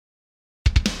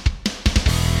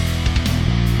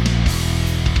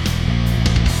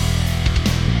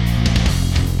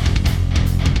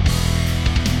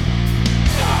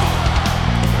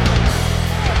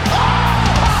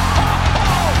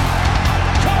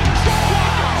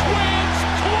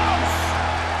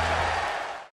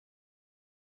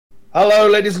Hello,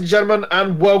 ladies and gentlemen,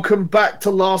 and welcome back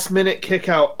to Last Minute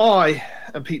Kickout. I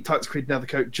am Pete Tykes Creed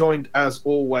Nethercoat, joined as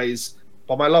always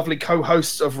by my lovely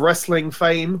co-hosts of wrestling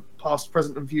fame, past,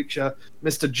 present, and future,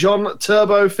 Mr. John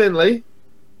Turbo Finley.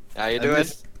 How you doing?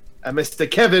 And Mr.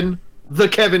 Kevin, the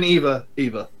Kevin Eva.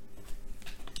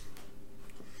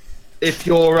 If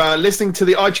you're listening to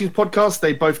the iTunes podcast,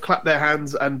 they both clapped their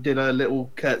hands and did a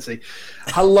little curtsy.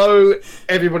 Hello,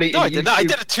 everybody. No, I did not. I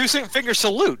did a two-finger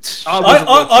salute.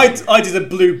 I did a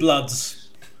Blue Bloods.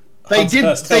 They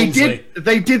did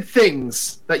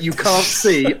things that you can't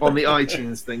see on the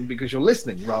iTunes thing because you're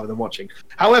listening rather than watching.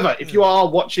 However, if you are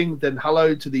watching, then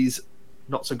hello to these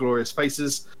not so glorious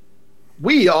faces.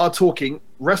 We are talking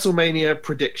WrestleMania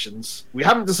predictions. We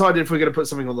haven't decided if we're going to put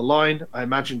something on the line. I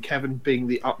imagine Kevin, being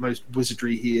the utmost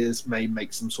wizardry he is, may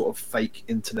make some sort of fake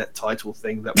internet title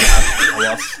thing that will have to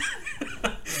us.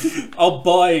 I'll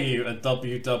buy you a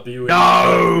WWE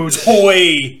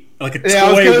toy. Like a toy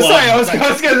I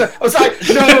was like,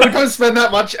 no, I'm not going to spend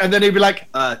that much. And then he'd be like,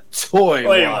 a toy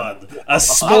one. A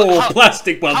small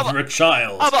plastic one for a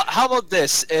child. How about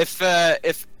this? If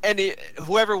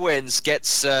whoever wins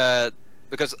gets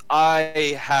because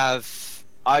I've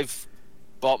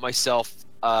bought myself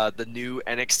the new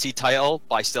NXT title,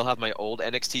 but I still have my old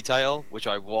NXT title, which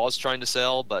I was trying to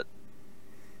sell, but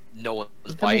no one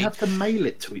was buying. We have to mail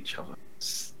it to each other.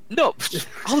 No,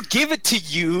 I'll give it to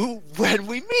you when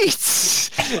we meet.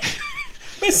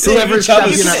 We're seeing each other.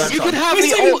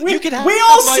 We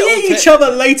are seeing each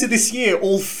other later this year,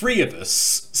 all three of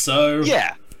us. So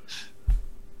yeah.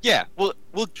 We'll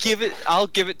give it. I'll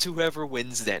give it to whoever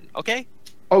wins then. Okay.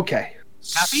 Okay.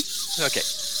 Happy? Okay.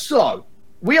 So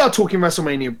we are talking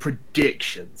WrestleMania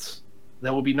predictions.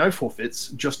 There will be no forfeits,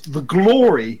 just the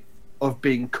glory of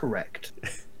being correct.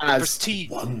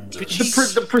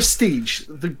 The prestige,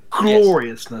 the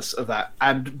gloriousness of that,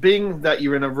 and being that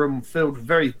you're in a room filled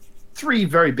with three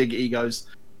very big egos,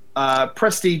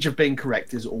 prestige of being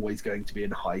correct is always going to be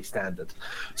in high standard.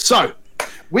 So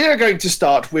we are going to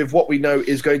start with what we know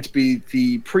is going to be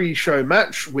the pre-show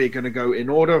match. We're going to go in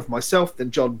order of myself, then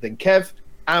John, then Kev,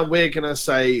 and we're going to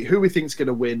say who we think is going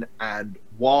to win and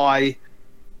why.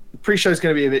 The pre-show is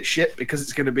going to be a bit shit because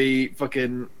it's going to be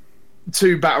fucking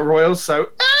 2 battle royals, so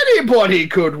anybody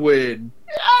could win.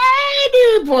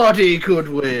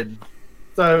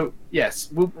 So yes,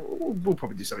 we'll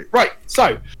probably do something. Right,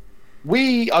 so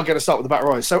we are going to start with the battle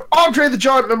royals. So Andre the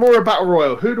Giant Memorial Battle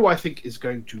Royal. Who do I think is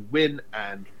going to win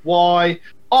and why?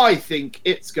 I think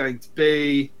it's going to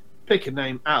be, pick a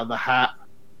name out of the hat.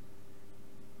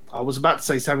 I was about to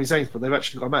say Sami Zayn, but they've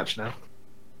actually got a match now.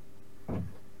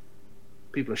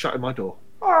 People are shutting my door.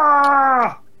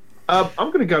 I'm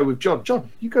going to go with John.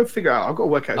 John, you go figure out. I've got to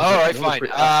work out. All right, fine.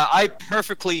 I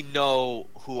perfectly know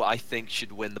who I think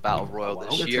should win the Battle Royal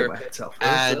this year.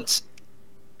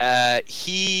 And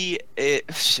he's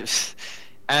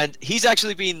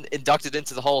actually been inducted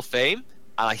into the Hall of Fame,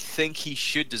 and I think he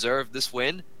should deserve this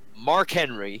win. Mark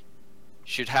Henry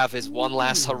should have his one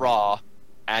last hurrah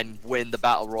and win the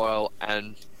Battle Royal,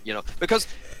 and because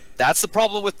that's the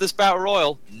problem with this Battle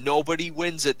Royal. Nobody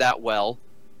wins it that well.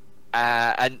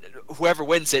 And whoever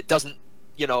wins it doesn't,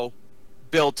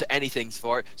 build to anything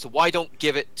for it. So why don't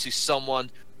give it to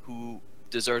someone who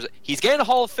deserves it? He's getting a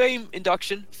Hall of Fame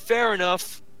induction, fair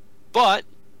enough, but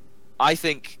I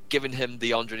think giving him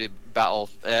the Andre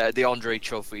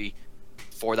Trophy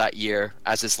for that year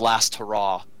as his last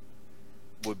hurrah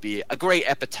would be a great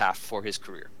epitaph for his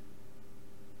career.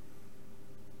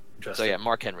 So yeah,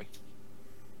 Mark Henry.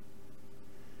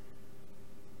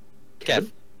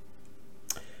 Kev.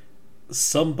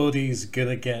 Somebody's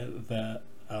gonna get their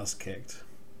ass kicked.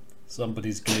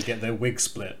 Somebody's gonna get their wig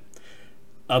split.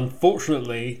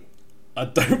 Unfortunately, I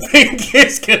don't think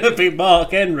it's gonna be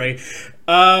Mark Henry,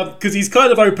 because he's kind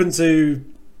of open to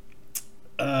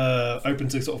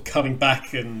sort of coming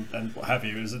back and what have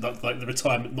you. Is like the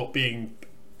retirement not being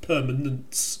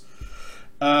permanent.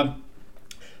 I'm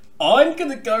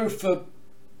gonna go for.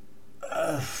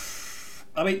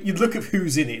 You look at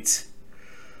who's in it.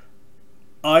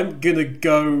 I'm gonna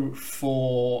go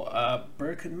for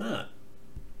Broken Matt,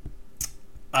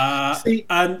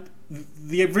 and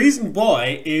the reason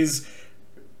why is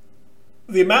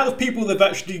the amount of people they've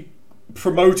actually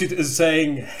promoted as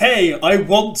saying, "Hey, I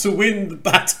want to win the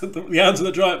Andre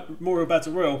the Giant Memorial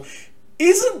Battle Royal,"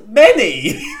 isn't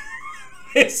many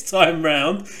this time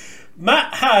round.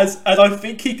 Matt has, and I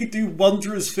think he could do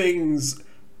wondrous things.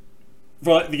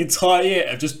 Right, the entire year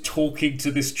of just talking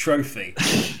to this trophy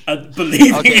and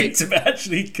believing it to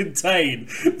actually contain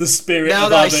the spirit now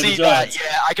of that Andre I see the Giant.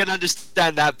 that, I can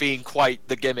understand that being quite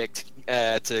the gimmick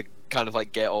to kind of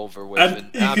like get over with. And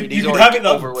I mean, you he's could already have it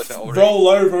over with it already. roll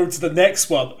over to the next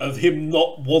one of him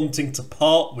not wanting to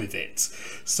part with it.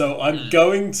 So I'm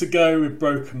going to go with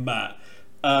Broken Matt.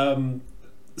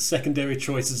 Secondary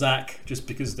choice Zach, just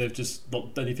because they've just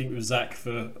not done anything with Zach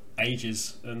for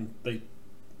ages, and they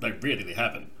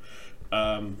haven't.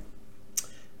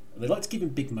 They like to give him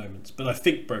big moments, but I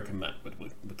think Broken Matt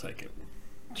would take it.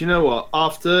 Do you know what?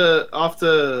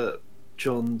 After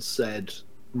John said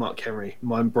Mark Henry,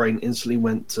 my brain instantly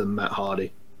went to Matt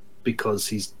Hardy because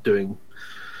he's doing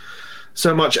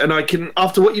so much, and I can,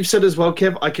 after what you've said as well,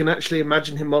 Kev, I can actually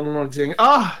imagine him monologuing,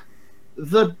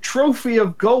 the trophy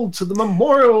of gold to the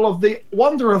memorial of the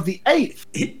wonder of the eighth.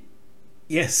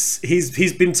 Yes,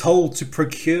 he's been told to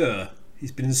procure.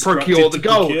 He's been instructed Procure the to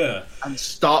gold procure. and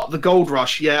start the gold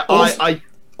rush. Yeah,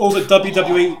 Also,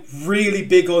 WWE really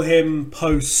big on him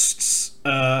post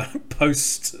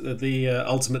the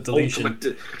Ultimate Deletion.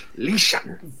 Ultimate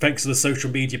Deletion. Thanks to the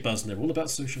social media buzz, and they're all about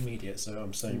social media. So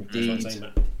I'm saying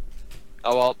that.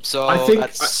 Oh well, so I think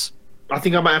that's... I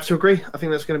think I might have to agree. I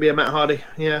think that's going to be a Matt Hardy.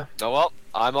 Yeah. Oh well,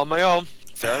 I'm on my own.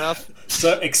 Fair enough.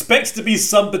 So expect to be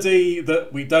somebody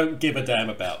that we don't give a damn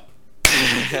about.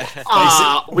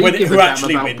 Who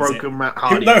actually wins Broken Matt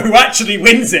Hardy? Who actually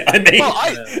wins it? I mean, well,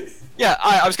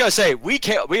 I was gonna say we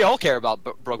all care about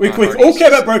Broken Matt. We all care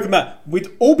about Broken Matt. We'd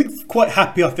all be quite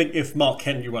happy, I think, if Mark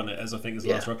Henry won it, as I think is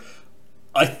the last one.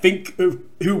 I think who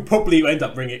will probably end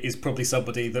up bringing it is probably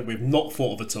somebody that we've not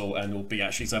thought of at all, and will be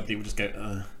actually somebody we'll just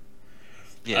go.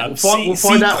 Yeah, we'll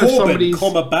find out Corbin, if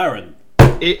somebody's Baron.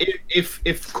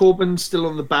 If Corbin's still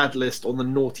on the bad list on the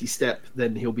naughty step,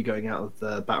 then he'll be going out of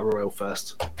the Battle Royal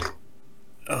first.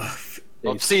 I've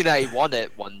seen that he won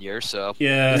it one year, so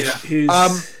yeah.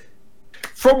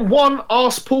 From one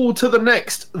arse pool to the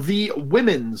next, the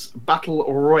women's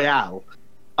Battle Royale.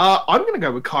 I'm going to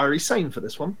go with Kairi Sane for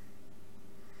this one.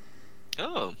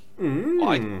 Oh,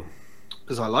 why?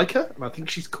 Because I like her and I think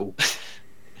she's cool.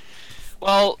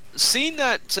 Well, seeing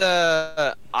that,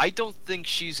 I don't think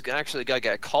she's actually gonna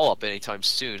get a call up anytime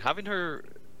soon. Having her,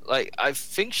 I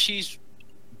think she's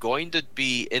going to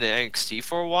be in NXT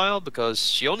for a while because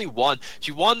she won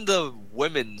the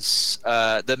women's,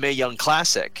 the Mae Young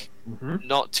Classic,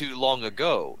 not too long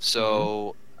ago.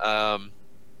 So, I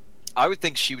would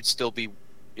think she would still be,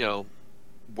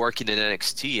 working in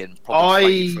NXT and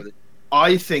probably fighting for the.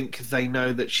 I think they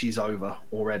know that she's over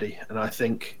already, and I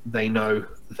think they know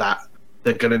that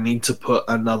they're going to need to put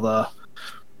another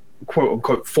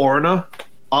quote-unquote foreigner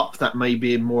up that may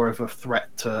be more of a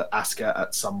threat to Asuka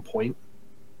at some point.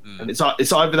 And it's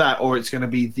either that or it's going to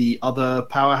be the other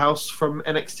powerhouse from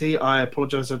NXT. I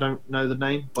apologise, I don't know the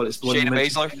name, but it's the one. Shayna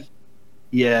Baszler?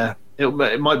 Yeah,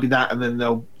 it might be that, and then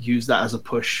they'll use that as a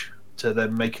push to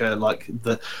then make her like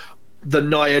the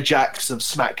Nia Jax of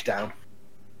SmackDown,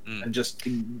 and just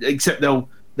except they'll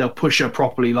push her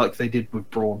properly like they did with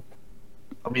Braun.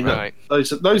 I mean,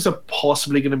 those are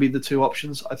possibly going to be the two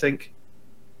options, I think.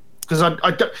 Because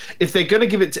I don't. If they're going to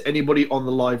give it to anybody on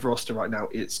the live roster right now,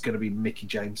 it's going to be Mickie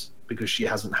James because she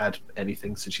hasn't had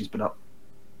anything since she's been up.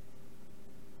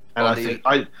 And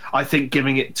I think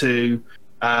giving it to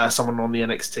someone on the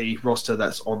NXT roster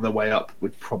that's on their way up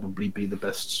would probably be the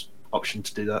best option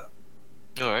to do that.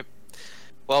 All right.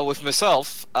 Well, with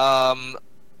myself,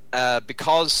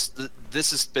 because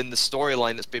this has been the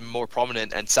storyline that's been more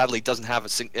prominent, and sadly doesn't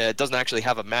actually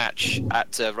have a match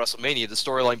at WrestleMania. The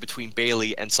storyline between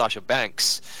Bayley and Sasha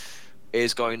Banks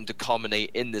is going to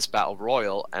culminate in this battle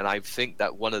royal, and I think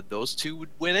that one of those two would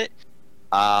win it.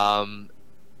 I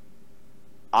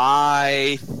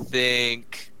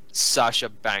think Sasha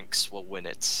Banks will win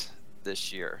it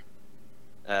this year,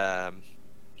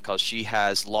 because she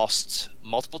has lost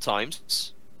multiple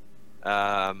times.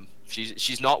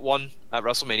 She's not won at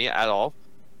WrestleMania at all.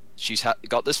 She's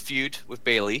got this feud with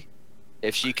Bayley.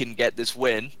 If she can get this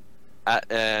win at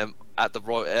WrestleMania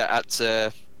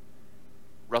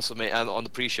on the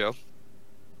pre-show,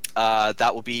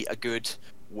 that will be a good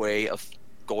way of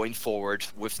going forward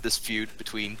with this feud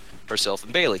between herself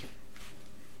and Bayley.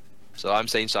 So I'm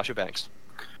saying Sasha Banks.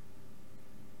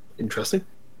 Interesting,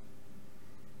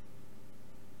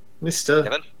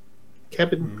 Mr.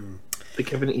 Kevin. The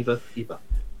Kevin Eva.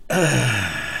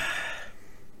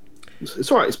 It's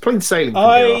alright, it's plain sailing.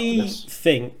 I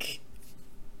think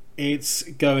it's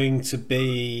going to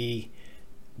be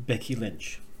Becky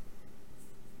Lynch.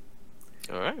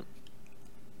 Alright.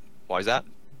 Why is that?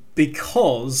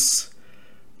 Because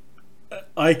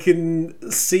I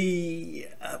can see.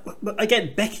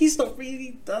 Again, Becky's not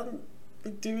really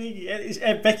doing.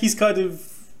 Becky's kind of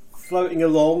floating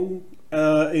along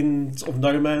in sort of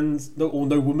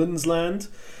no woman's land.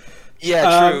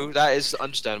 Yeah, true. That is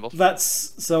understandable.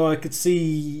 That's so I could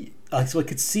see. So I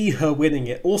could see her winning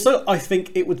it. Also, I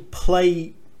think it would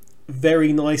play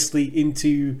very nicely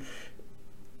into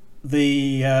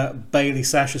the Bailey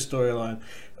Sasha storyline.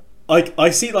 I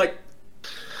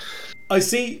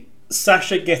see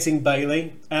Sasha getting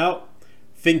Bailey out,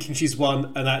 thinking she's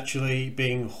won, and actually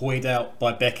being hoyed out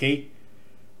by Becky.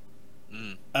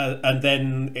 And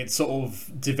then it's sort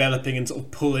of developing and sort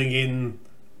of pulling in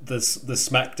the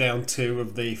SmackDown 2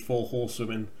 of the Four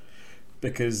Horsewomen,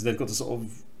 because they've got to sort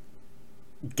of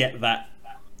get that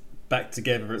back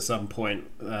together at some point.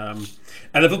 But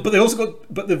they've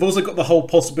also got the whole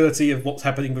possibility of what's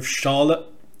happening with Charlotte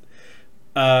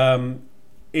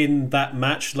in that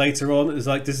match later on. It's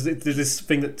like there's this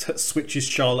thing that switches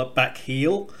Charlotte back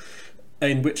heel,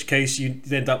 in which case you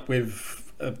end up with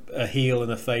a heel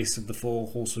and a face of the Four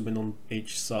Horsewomen on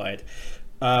each side.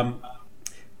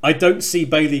 I don't see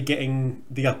Bailey getting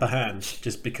the upper hand,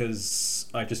 just because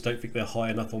I just don't think they're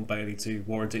high enough on Bailey to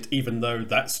warrant it, even though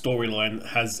that storyline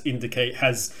has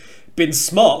been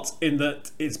smart in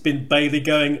that it's been Bailey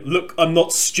going, look, I'm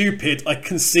not stupid, I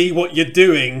can see what you're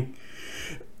doing.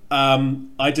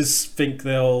 I just think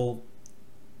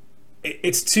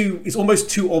it's almost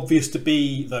too obvious to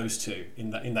be those two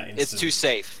in that instance. It's too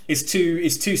safe. It's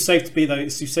too safe to be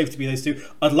those two.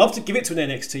 I'd love to give it to an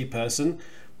NXT person,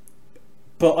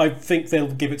 but I think they'll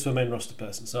give it to a main roster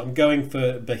person. So I'm going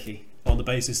for Becky on the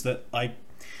basis that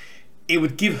it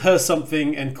would give her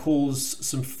something and cause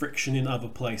some friction in other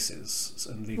places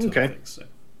and lead to other things.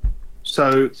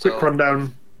 So quick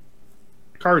rundown.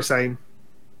 Kairi Sane,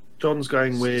 John's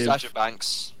going with Sasha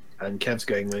Banks, and Kev's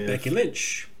going with Becky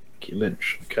Lynch.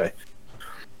 Okay.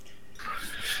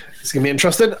 It's going to be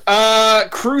interesting.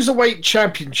 Cruiserweight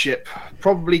Championship.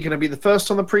 Probably going to be the first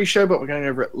on the pre-show, but we're going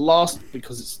over it last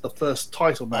because it's the first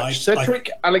title match. Cedric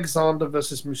Alexander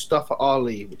versus Mustafa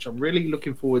Ali, which I'm really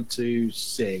looking forward to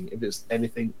seeing if it's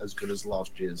anything as good as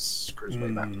last year's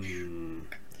Cruiserweight match.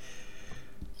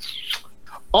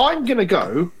 I'm going to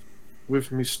go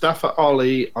with Mustafa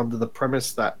Ali under the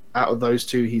premise that out of those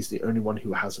two, he's the only one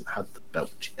who hasn't had the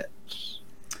belt yet.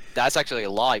 That's actually a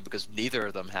lie because neither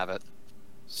of them have it.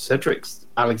 Cedric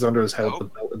Alexander has held the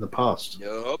belt in the past.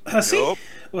 Nope. Has he?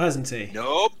 Or hasn't he?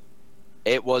 Nope.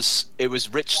 It was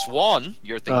Rich Swann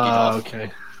you're thinking of.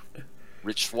 Okay.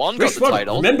 Rich Swann got the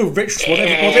title. Remember Rich Swann,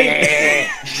 everybody?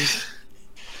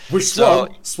 Rich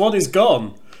Swann? Swann is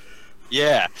gone.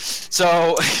 Yeah.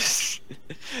 So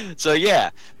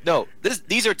yeah. No,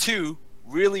 these are two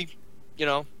really,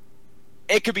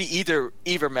 it could be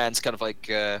either man's kind of like,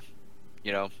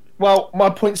 Well, my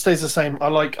point stays the same. I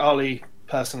like Ali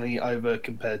personally over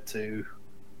compared to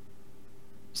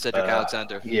Cedric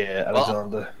Alexander. Yeah,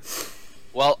 Alexander.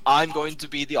 Well, I'm going to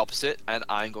be the opposite, and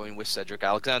I'm going with Cedric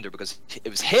Alexander because it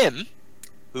was him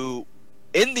who,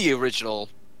 in the original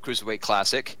Cruiserweight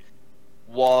Classic,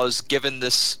 was given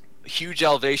this huge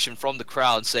elevation from the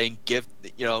crowd, saying,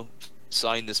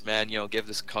 sign this man, give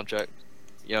this contract,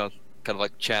 kind of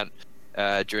like chant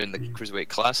during the Cruiserweight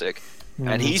Classic.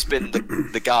 And he's been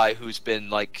the guy who's been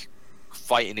like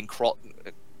fighting and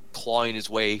clawing his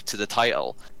way to the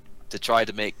title to try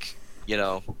to make,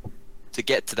 to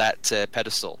get to that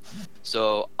pedestal.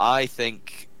 So I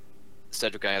think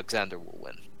Cedric Alexander will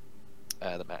win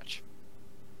the match.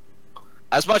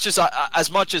 As much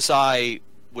as I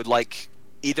would like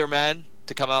either man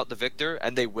to come out the victor,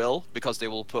 and they will, because they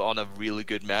will put on a really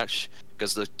good match,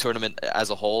 because the tournament as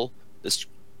a whole, this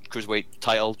Cruiserweight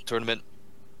title tournament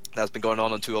that's been going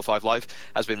on 205 Live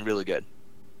has been really good,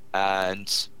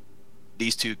 and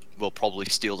these two will probably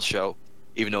steal the show,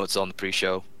 even though it's on the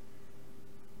pre-show.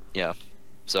 Yeah,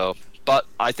 so, but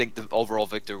I think the overall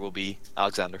victor will be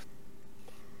Alexander.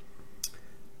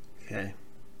 Okay.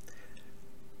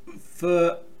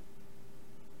 For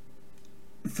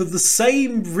the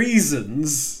same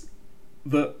reasons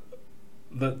that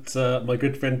my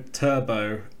good friend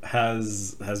Turbo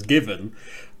has given,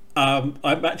 I'm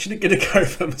actually going to go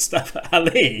for Mustafa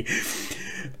Ali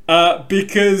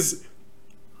because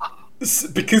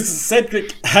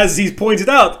Cedric, as he's pointed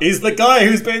out, is the guy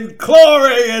who's been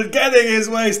clawing and getting his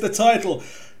way to the title.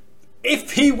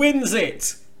 If he wins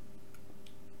it,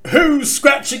 who's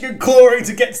scratching and clawing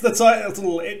to get to the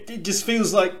title? It just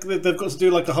feels like they've got to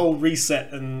do like a whole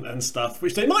reset and stuff,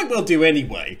 which they might well do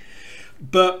anyway.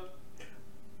 But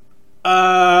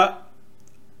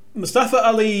Mustafa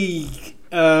Ali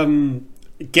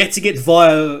getting it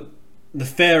via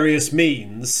nefarious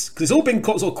means, because it's all been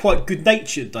sort of quite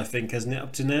good-natured, I think, hasn't it,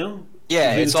 up to now?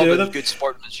 Yeah, it's all been good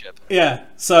sportsmanship. Yeah,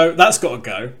 so that's got to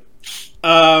go.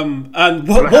 And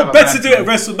what better to do at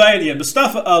WrestleMania?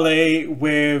 Mustafa Ali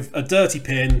with a dirty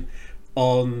pin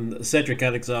on Cedric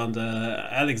Alexander.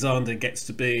 Alexander gets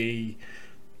to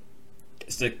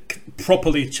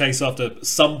properly chase after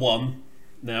someone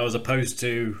now, as opposed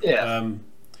to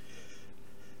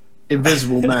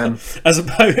Invisible Man.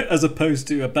 as opposed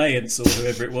to Abeyance or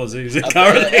whoever it was who's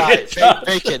currently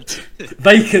vacant.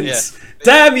 Vacant. Yeah.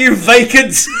 Damn you,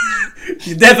 Vacant!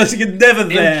 You're never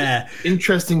there.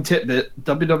 Interesting tidbit: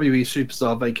 WWE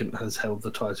superstar Vacant has held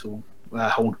the title,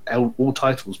 held all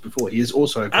titles before. He is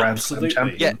also a Grand Slam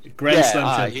champion. Grand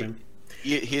Slam champion.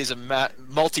 He is a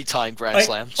multi-time Grand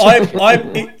Slam.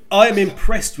 I'm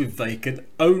impressed with Vacant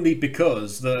only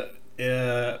because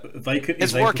Vacant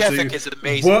his is work able ethic to is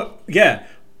amazing.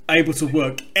 Able to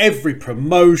work every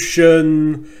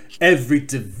promotion, every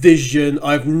division.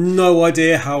 I have no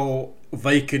idea how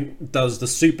Vacant does the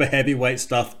super heavyweight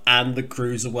stuff and the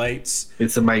cruiserweights.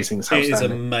 It's amazing. It's it is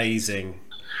amazing.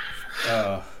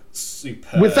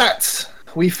 Superb. With that,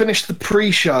 we finished the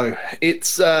pre-show.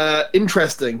 It's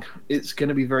interesting. It's going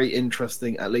to be very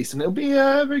interesting, at least, and it'll be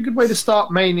a very good way to start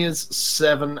Mania's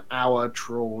 7-hour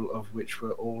trawl, of which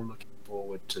we're all looking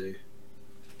forward to.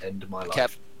 End my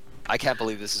life. I can't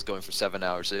believe this is going for 7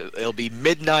 hours. It'll be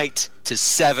midnight to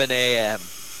 7 a.m.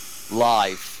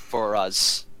 live for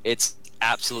us. It's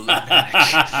absolutely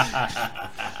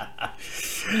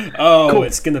cool.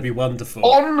 It's going to be wonderful.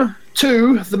 On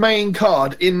to the main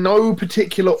card, in no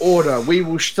particular order. We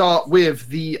will start with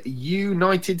the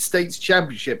United States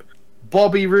Championship.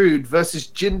 Bobby Roode versus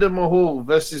Jinder Mahal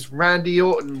versus Randy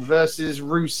Orton versus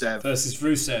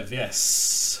Rusev.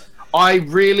 Yes. I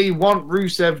really want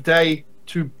Rusev Day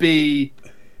to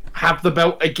have the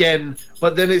belt again,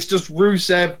 but then it's just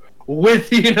Rusev with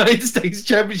the United States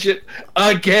Championship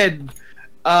again.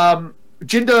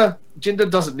 Jinder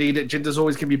doesn't need it. Jinder's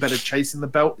always going to be better chasing the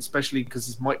belt, especially because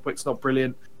his mic work's not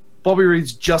brilliant. Bobby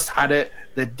Roode's just had it.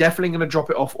 They're definitely going to drop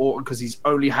it off Orton because he's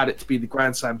only had it to be the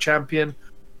Grand Slam champion.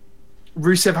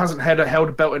 Rusev hasn't held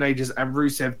a belt in ages, and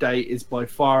Rusev Day is by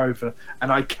far over. And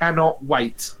I cannot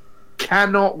wait for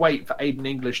Aiden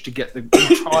English to get the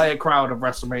entire crowd of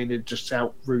WrestleMania to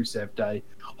shout Rusev Day.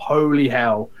 Holy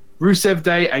hell. Rusev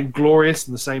Day and Glorious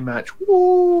in the same match.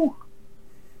 Woo!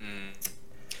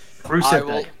 Rusev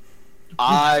Day.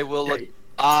 I will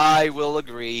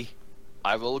agree.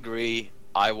 I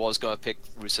was going to pick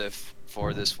Rusev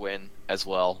for this win as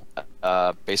well,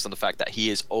 based on the fact that he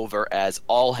is over as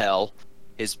all hell.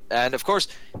 And of course,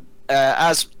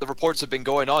 as the reports have been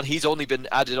going on, he's only been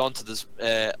added onto this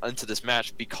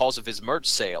match because of his merch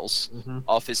sales,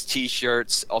 of his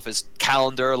T-shirts, of his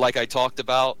calendar, like I talked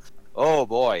about. Oh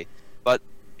boy! But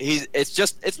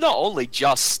it's not only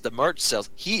just the merch sales.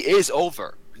 He is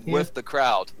over with the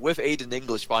crowd, with Aiden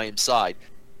English by his side.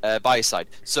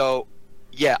 So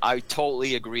yeah, I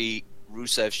totally agree.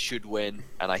 Rusev should win,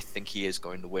 and I think he is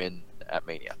going to win at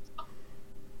Mania.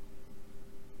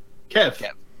 Kev.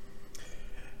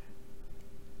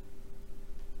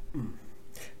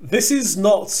 This is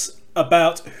not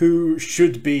about who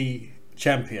should be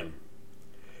champion,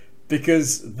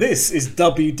 because this is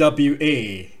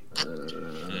WWE.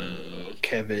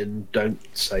 Kevin, don't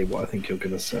say what I think you're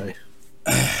going to say.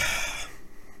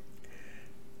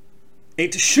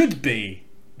 It should be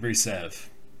Rusev.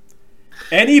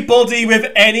 Anybody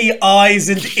with any eyes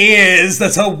and ears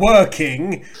that are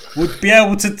working would be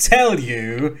able to tell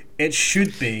you it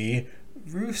should be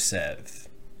Rusev.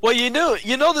 Well, you know,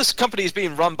 this company is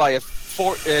being run by a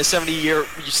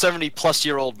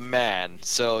 70-plus-year-old man.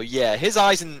 So yeah, his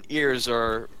eyes and ears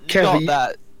are not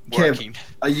that working. Kev,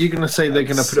 are you going to say they're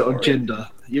going to put it on Jinder?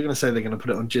 You're going to say they're going to put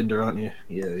it on Jinder, aren't you?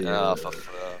 Yeah.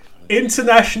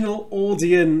 International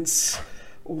audience.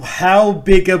 How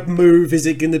big a move is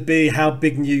it going to be? How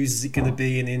big news is it going to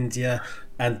be in India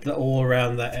and all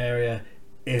around that area?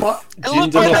 If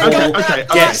Jinder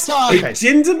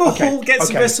Mahal gets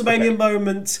a WrestleMania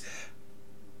moment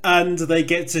and they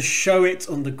get to show it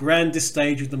on the grandest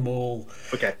stage of them all.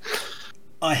 Okay.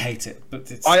 I hate it,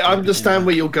 but I understand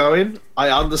where you're going. I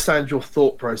understand your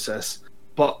thought process,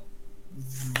 but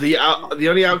the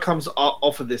only outcomes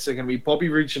off of this are going to be Bobby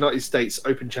Roode United States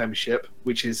Open Championship,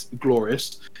 which is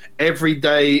glorious. Every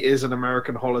day is an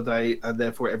American holiday, and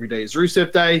therefore every day is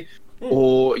Rusev Day.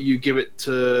 Or you give it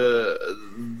to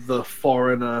the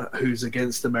foreigner who's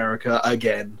against America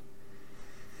again.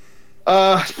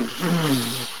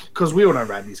 Because we all know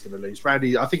Randy's going to lose. I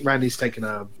think Randy's taking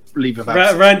a leave of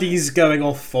absence. Randy's going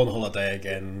off on holiday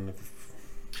again.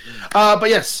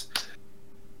 But yes.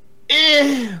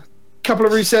 Couple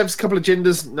of Rusevs, couple of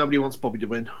Jinders. Nobody wants Bobby to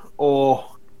win. Or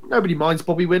nobody minds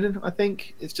Bobby winning, I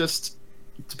think. It's just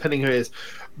depending who it is.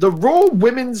 The Raw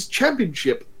Women's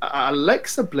Championship.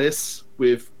 Alexa Bliss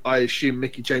with, I assume,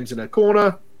 Mickie James in her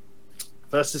corner.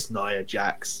 versus Nia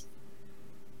Jax.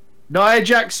 Nia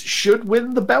Jax should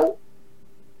win the belt.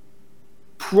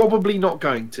 Probably not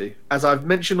going to. As I've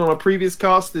mentioned on a previous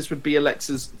cast, this would be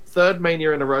Alexa's third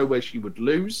Mania in a row where she would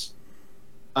lose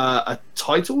a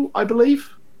title, I believe,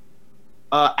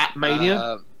 at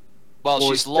Mania. Well,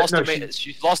 Or- she's lost. no,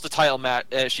 She's lost the title match.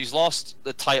 She's lost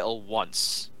the title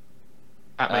once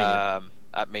at Mania.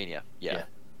 at Mania. Yeah, Yeah.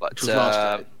 but Which was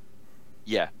last year.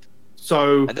 yeah,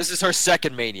 So and this is her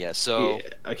second Mania. So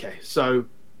yeah, okay, so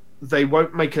they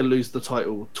won't make her lose the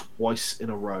title twice in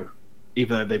a row,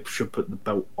 even though they should put the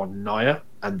belt on Nia,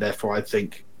 and therefore I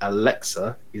think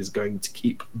Alexa is going to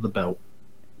keep the belt.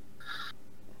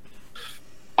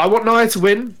 I want Nia to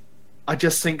win. I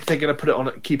just think they're going to put it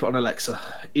on, keep it on Alexa,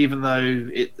 even though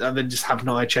it, and then just have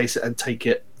Nia chase it and take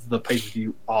it the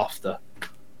pay-per-view after.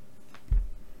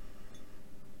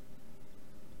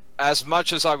 as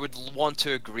much as I would want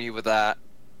to agree with that,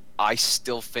 I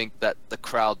still think that the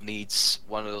crowd needs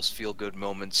one of those feel-good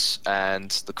moments,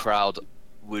 and the crowd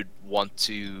would want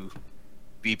to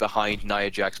be behind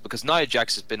Nia Jax, because Nia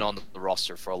Jax has been on the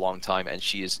roster for a long time, and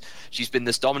she's been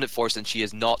this dominant force, and she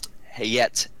has not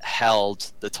yet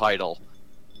held the title.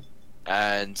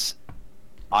 And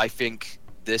I think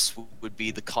this would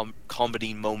be the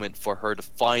comedy moment for her to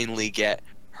finally get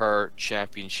her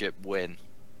championship win.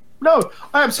 No,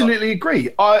 I absolutely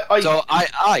agree. I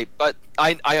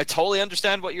totally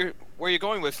understand where you're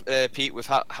going with, Pete, with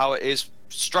how it is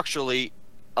structurally.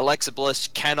 Alexa Bliss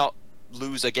cannot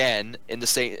lose again in the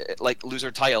same, like, lose her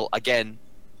title again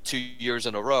 2 years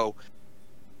in a row.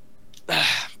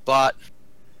 But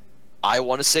I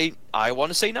want to say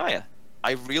Nia.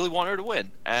 I really want her to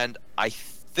win, and I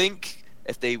think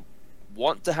if they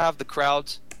want to have the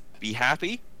crowd be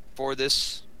happy for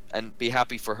this and be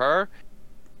happy for her,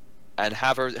 and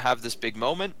have her have this big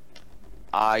moment,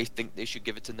 I think they should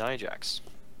give it to Nia Jax.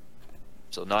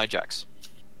 So Nia Jax.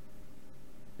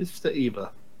 Mr.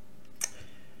 Eva.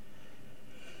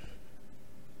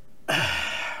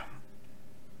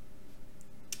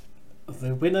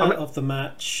 The winner of the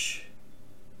match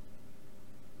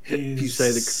is...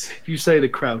 If you say the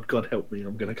crowd, God help me,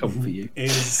 I'm going to come for you.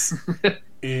 is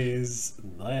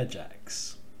Nia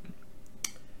Jax.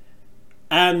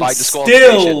 And By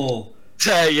still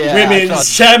Yeah,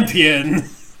 women's champion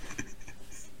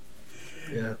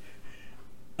Yeah.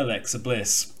 Alexa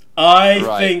Bliss. I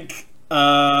Right. think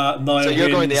Nia So you're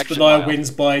going the wins, extra but Nia mile.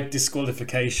 wins by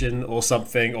disqualification or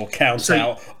something, or count So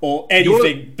out, or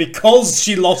anything, because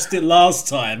she lost it last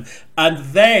time. And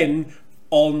then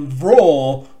on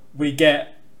Raw, we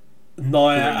get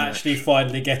Nia actually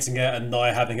finally getting it, and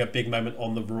Nia having a big moment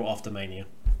on the Raw after Mania.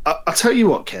 I'll tell you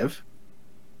what, Kev.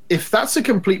 If that's a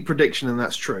complete prediction and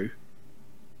that's true,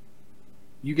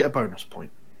 you get a bonus point.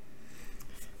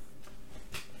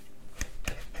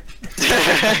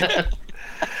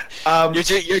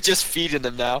 You're just feeding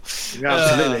them now. Yeah,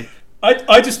 absolutely.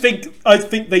 I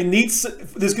think they need.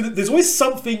 There's always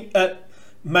something at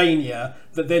Mania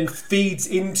that then feeds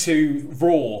into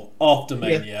Raw after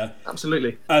Mania,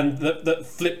 Absolutely. and that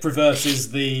flip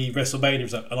reverses the WrestleMania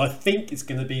result. And I think it's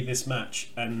going to be this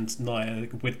match and Nia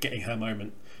with getting her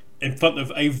moment in front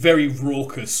of a very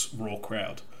raucous Raw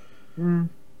crowd.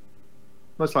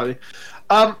 Most likely.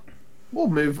 We'll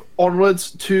move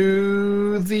onwards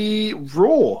to the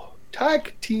Raw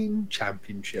Tag Team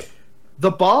Championship.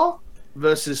 The Bar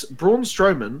versus Braun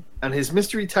Strowman and his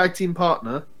mystery tag team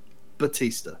partner,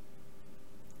 Batista.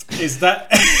 Is that?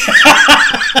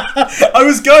 I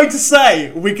was going to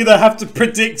say we're going to have to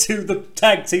predict who the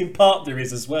tag team partner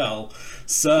is as well.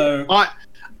 So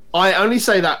I only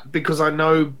say that because I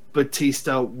know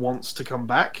Batista wants to come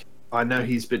back. I know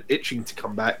he's been itching to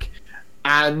come back,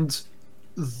 and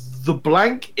the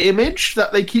blank image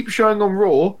that they keep showing on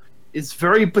Raw is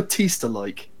very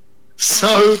Batista-like.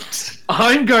 So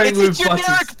I'm going with It's a generic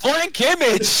Batista. blank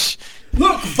image.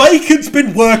 look, Bacon's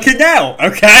been working out.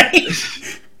 Okay,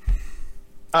 he's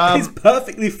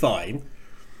perfectly fine.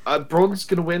 Braun's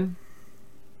gonna win,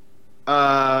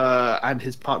 and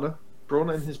his partner, Braun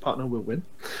and his partner will win.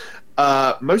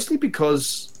 Mostly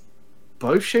because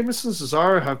both Sheamus and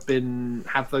Cesaro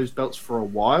have those belts for a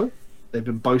while. They've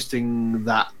been boasting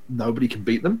that nobody can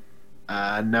beat them,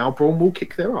 and now Braun will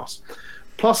kick their ass.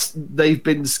 Plus, they've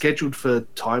been scheduled for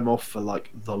time off for like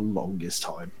the longest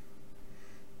time.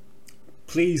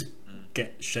 Please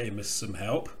get Sheamus some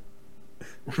help.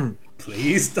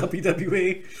 Please,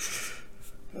 WWE.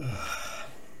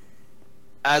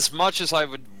 As much as I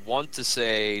would want to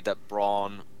say that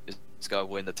Braun is going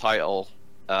to win the title,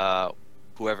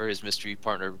 whoever his mystery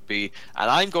partner would be,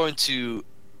 and I'm going to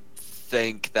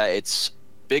think that it's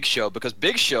Big Show, because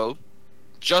Big Show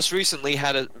just recently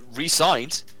had a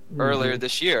re-signed earlier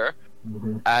this year,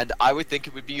 and I would think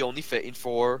it would be only fitting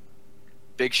for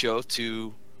Big Show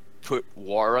to put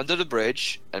water under the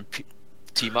bridge and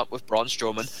team up with Braun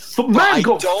Strowman. But man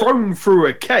got thrown through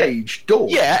a cage door.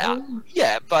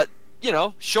 Yeah, but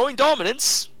showing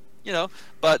dominance,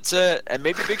 but and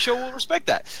maybe Big Show will respect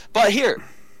that. But here,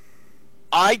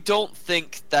 I don't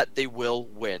think that they will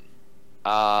win.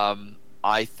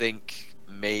 I think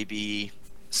maybe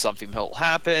something will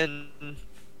happen.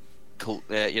 Braun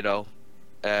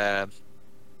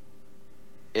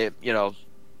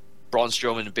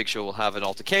Strowman and Big Show will have an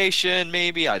altercation.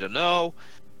 Maybe, I don't know,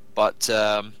 but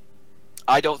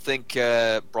I don't think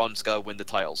Braun's gonna win the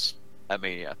titles at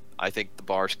Mania. I think the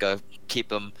Bar's gonna keep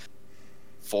them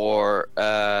for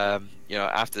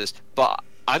after this. But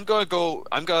I'm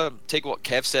gonna take what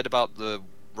Kev said about the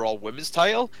Raw Women's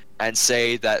title and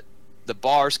say that the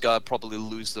Bar's gonna probably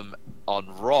lose them on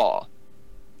Raw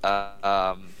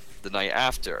the night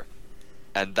after,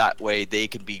 and that way they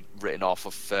can be written off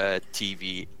of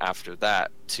TV after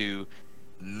that to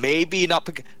maybe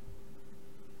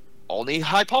only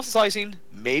hypothesizing,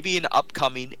 maybe an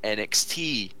upcoming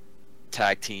NXT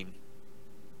tag team,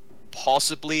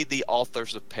 possibly the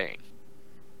Authors of Pain.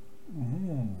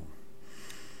 Ooh.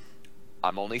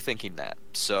 I'm only thinking that.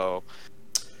 So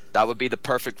that would be the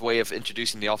perfect way of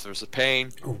introducing the Authors of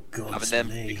Pain, having them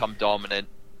become dominant,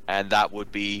 and that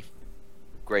would be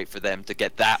great for them to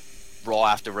get that Raw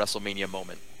after WrestleMania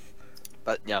moment.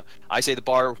 But I say the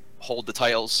Bar hold the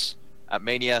titles at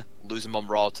Mania, lose them on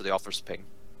Raw to the Authors of Pain.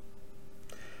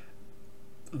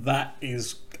 That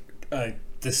is a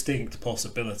distinct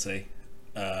possibility.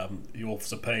 The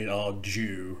Authors of Pain are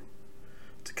due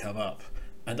to come up.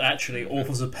 And actually,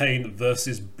 Authors of Pain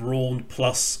versus Braun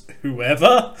plus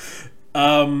whoever.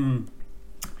 Ooh,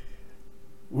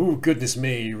 goodness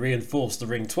me, reinforced the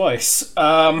ring twice.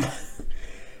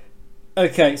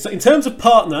 Okay, so in terms of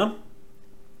partner,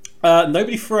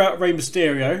 nobody threw out Rey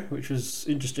Mysterio, which was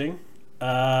interesting.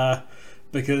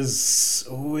 Because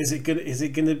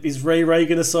is Ray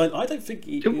gonna sign? I don't think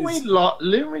he Didn't is. we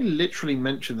literally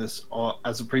mention this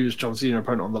as a previous John Cena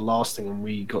opponent on the last thing, and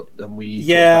we talked about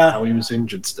how he was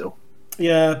injured still.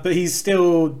 Yeah, but he's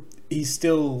still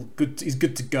good. He's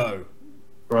good to go.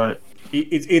 Right.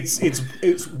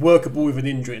 It's workable with an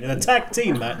injury. In a tag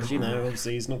team match,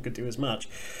 obviously he's not going to do as much.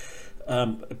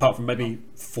 Apart from maybe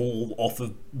fall off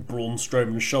of Braun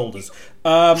Strowman's shoulders.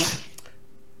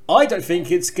 I don't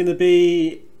think it's going to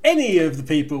be any of the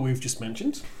people we've just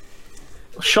mentioned.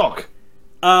 Shock.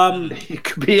 It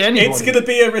could be anyone. It's going to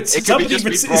be it's going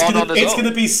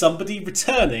to be somebody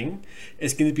returning.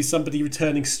 It's going to be somebody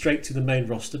returning straight to the main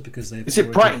roster because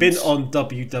they've already been on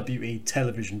WWE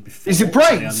television before. Is it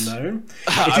Brains? Unknown.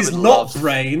 It is not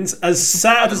Brains. As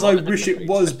sad as I wish it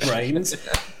was Brains.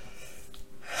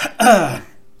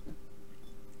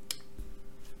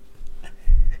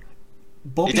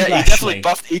 Bobby Lashley.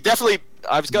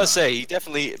 I was gonna say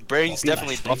Brains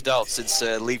definitely buffed out since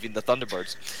leaving the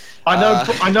Thunderbirds.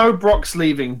 I know Brock's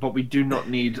leaving, but we do not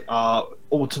need our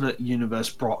alternate universe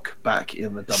Brock back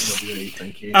in the WWE.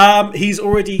 Thank you. He's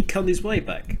already come his way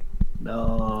back.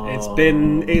 No, it has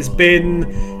been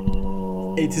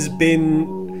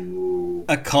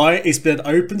an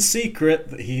open secret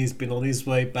that he's been on his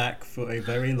way back for a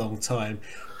very long time.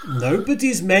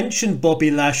 Nobody's mentioned Bobby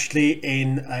Lashley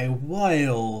in a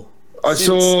while. I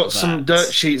saw some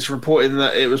dirt sheets reporting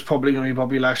that it was probably going to be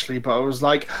Bobby Lashley, but I was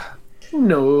like,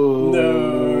 no.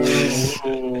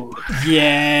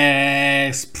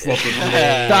 Yes, probably.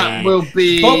 That will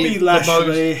be Bobby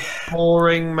Lashley. The most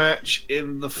boring match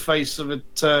in the face of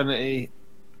eternity.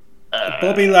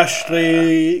 Bobby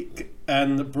Lashley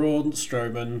and Braun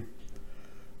Strowman.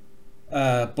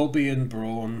 Bobby and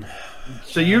Braun.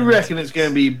 So you reckon it's going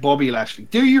to be Bobby Lashley?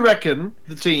 Do you reckon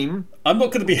the team? I'm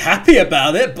not going to be happy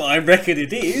about it, but I reckon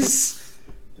it is.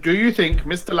 Do you think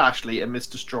Mr. Lashley and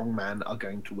Mr. Strongman are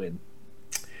going to win?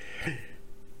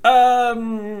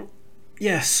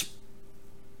 Yes.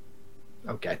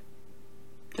 Okay.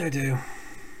 I do.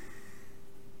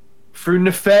 Through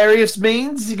nefarious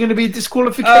means? Is it going to be a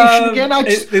disqualification again? I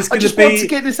just want to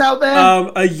get this out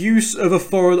there. A use of a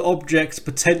foreign object,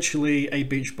 potentially a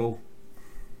beach ball.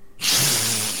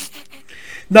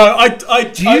 No, I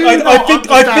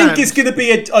think it's going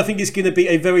to be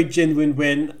a very genuine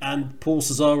win, and Paul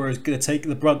Cesaro is going to take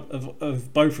the brunt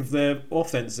of both of their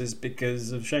offenses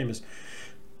because of Sheamus,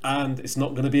 and it's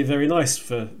not going to be very nice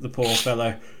for the poor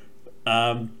fellow.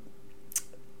 And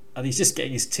he's just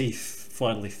getting his teeth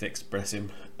finally fixed, bless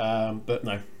him. But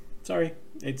no, sorry,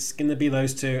 it's going to be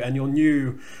those two and your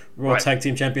new Raw Tag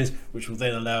Team Champions, which will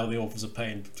then allow the Authors of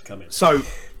Pain to come in. So,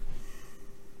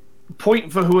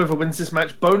 point for whoever wins this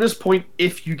match. Bonus point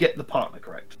if you get the partner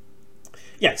correct.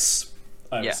 Yes,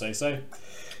 I would say so.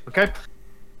 Okay.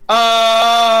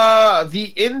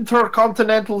 The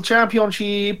Intercontinental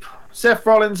Championship: Seth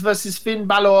Rollins versus Finn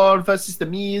Balor versus The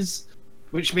Miz,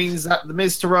 which means that The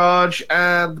Miz, Taraj,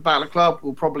 and the Balor Club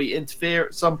will probably interfere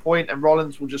at some point, and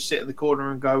Rollins will just sit in the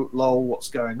corner and go, "Lol, what's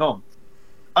going on?"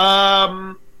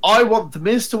 I want The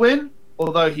Miz to win,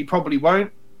 although he probably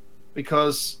won't,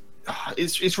 because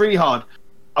it's really hard.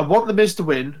 I want The Miz to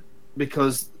win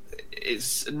because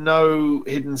it's no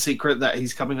hidden secret that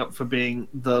he's coming up for being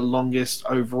the longest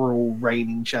overall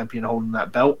reigning champion holding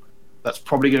that belt. That's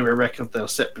probably going to be a record they'll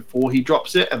set before he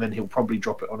drops it, and then he'll probably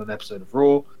drop it on an episode of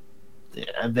Raw.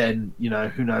 And then,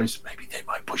 who knows, maybe they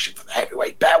might push him for the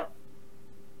heavyweight belt.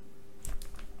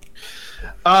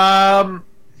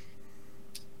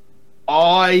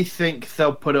 I think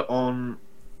they'll put it on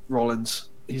Rollins.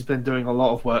 He's been doing a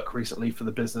lot of work recently for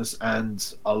the business,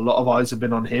 and a lot of eyes have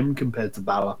been on him compared to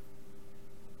Balor.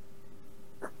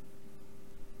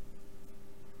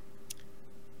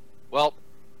 Well,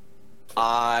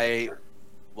 I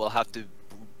will have to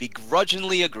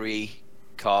begrudgingly agree,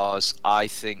 because I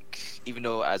think, even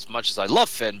though as much as I love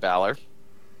Finn Balor,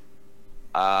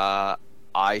 I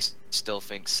still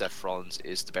think Seth Rollins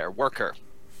is the better worker.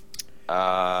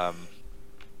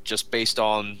 Just based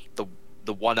on the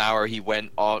 1 hour he went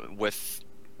on with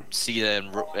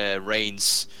Cena and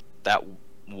Reigns that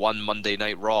one Monday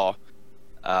Night Raw,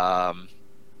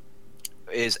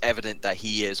 is evident that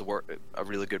he is a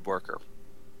really good worker.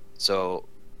 So,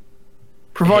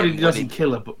 provided he doesn't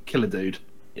kill a dude.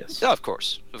 Yes. Yeah, of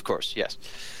course, yes.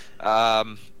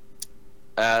 Not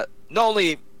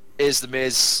only is The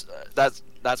Miz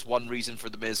that's one reason for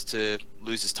The Miz to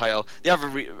lose his title. The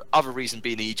other reason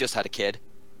being he just had a kid,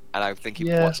 and I think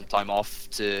he wants some time off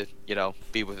to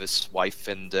be with his wife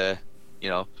and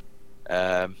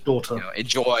daughter,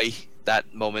 enjoy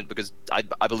that moment, because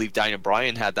I believe Daniel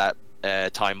Bryan had that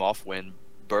time off when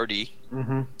Birdie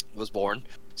was born.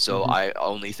 So I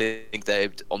only think that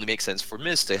it only makes sense for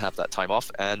Miz to have that time off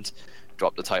and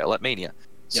drop the title at Mania.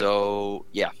 Yep. So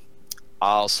yeah,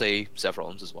 I'll say Seth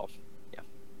Rollins as well. Yeah.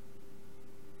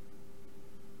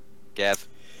 Gav?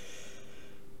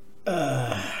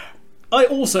 I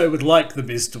also would like The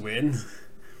Miz to win.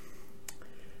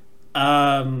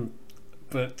 But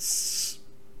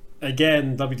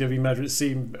again, WWE management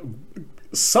seem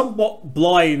somewhat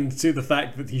blind to the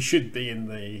fact that he should be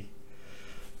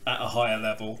at a higher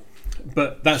level.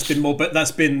 But that's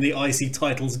been the IC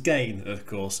title's gain, of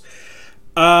course.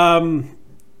 I'm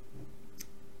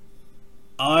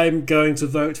going to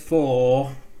vote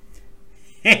for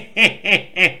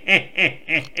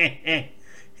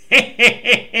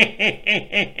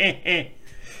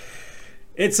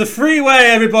it's a freeway,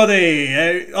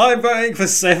 everybody. I'm voting for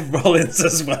Seth Rollins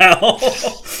as well.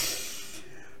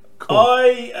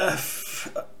 Cool.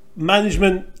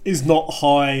 Management is not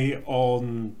high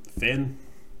on Finn.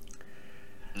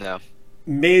 No.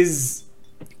 Miz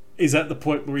is at the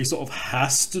point where he sort of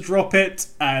has to drop it,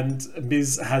 and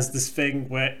Miz has this thing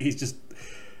where he's just,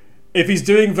 if he's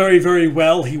doing very, very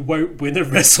well, he won't win a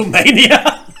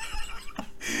WrestleMania.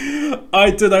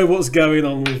 I don't know what's going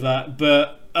on with that,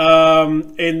 but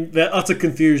in their utter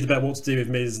confusion about what to do with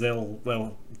Miz,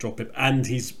 they'll drop him, and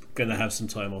he's going to have some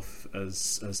time off,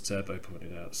 as Turbo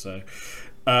pointed out. So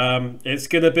it's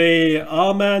going to be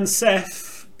our man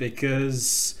Seth,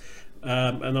 because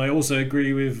and I also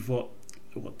agree with what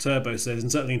Turbo says,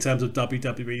 and certainly in terms of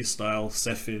WWE style,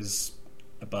 Seth is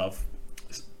above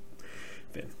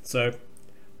Finn. So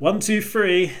 1, 2,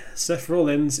 3, Seth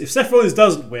Rollins. If Seth Rollins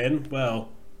doesn't win, well,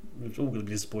 we're all going to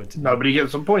be disappointed. Nobody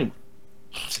gets a point.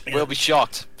 We'll be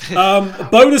shocked.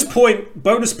 Bonus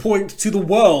point to the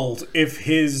world if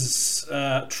his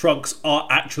trunks are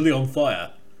actually on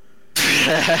fire.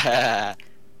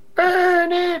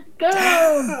 Burn it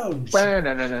down.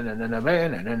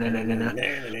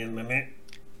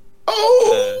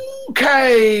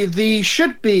 Okay, the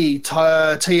should-be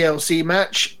TLC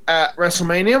match at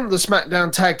WrestleMania, the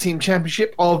SmackDown Tag Team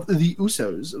Championship of the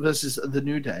Usos versus the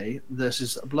New Day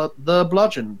versus the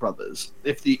Bludgeon Brothers.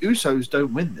 If the Usos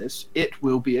don't win this, it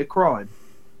will be a crime.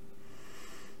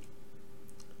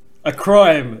 A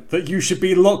crime that you should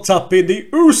be locked up in the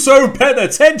Uso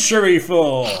Penitentiary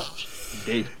for.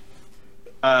 Indeed.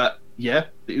 Yeah,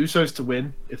 the Usos to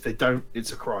win. If they don't,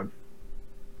 it's a crime.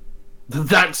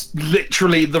 That's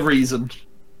literally the reason.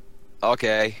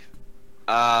 Okay.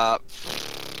 I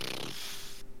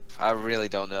really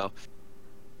don't know.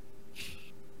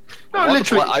 No,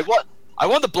 literally. I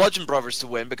want the Bludgeon Brothers to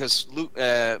win because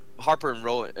Harper and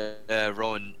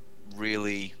Rowan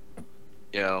really,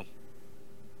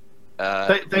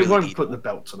 They really won't need- put the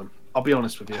belt on them. I'll be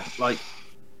honest with you. Like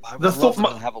I would the love thought, them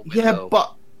to have a win, yeah, though.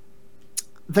 but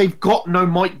they've got no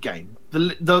mic game.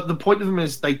 The point of them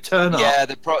is they turn up. Yeah,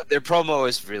 their promo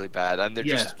is really bad, and they're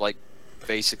Yeah. just like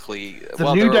basically. The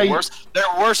Well, New they're Day- a worse. They're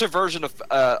a worse version of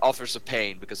Authors of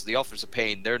Pain, because the Authors of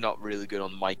Pain, they're not really good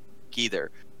on the mic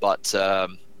either. But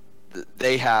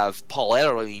they have Paul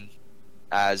Ellering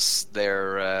as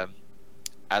their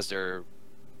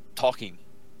talking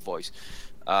voice.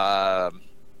 I'll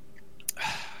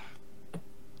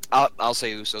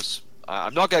say Usos.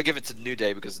 I'm not gonna give it to the New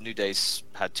Day because the New Day's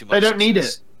had too much. They don't need it.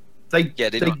 success. They Yeah,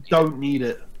 they don't need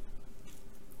it.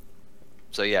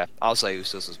 So yeah, I'll say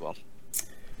Usos as well.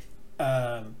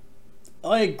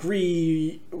 I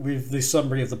agree with the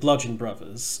summary of the Bludgeon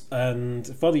Brothers, and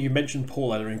funny you mentioned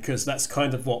Paul Ellering because that's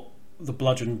kind of what the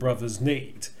Bludgeon Brothers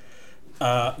need.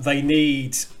 They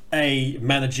need a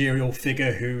managerial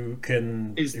figure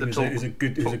who's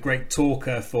a great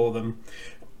talker for them,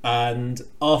 and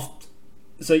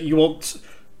so you want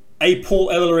a Paul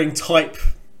Ellering type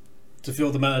to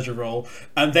fill the manager role,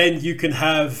 and then you can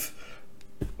have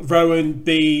Rowan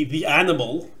be the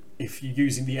animal if you're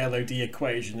using the LOD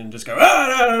equation and just go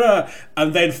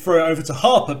and then throw it over to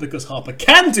Harper because Harper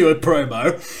can do a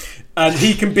promo, and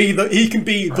he can be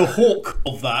the hawk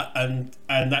of that and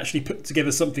actually put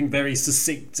together something very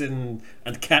succinct and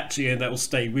catchy, and that will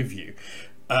stay with you.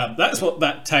 That's what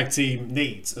that tag team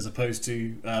needs, as opposed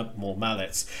to more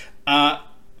mallets. On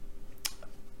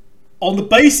the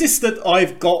basis that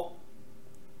I've got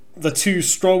the two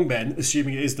strongmen,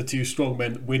 assuming it is the two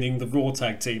strongmen winning the Raw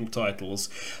tag team titles,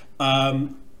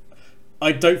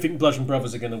 I don't think Bludgeon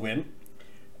Brothers are going to win.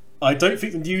 I don't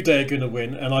think the New Day are going to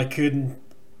win, and I can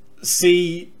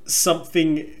see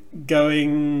something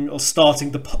going or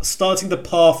starting the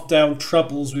path down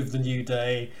troubles with the New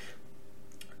Day,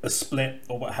 a split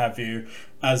or what have you,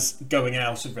 as going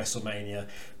out of WrestleMania,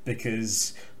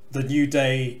 because the New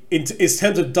Day, in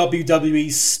terms of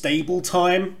WWE's stable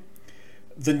time,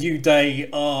 the New Day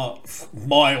are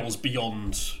miles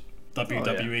beyond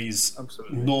WWE's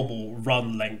normal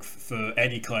run length for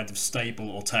any kind of stable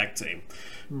or tag team.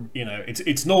 You know,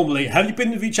 it's normally, have you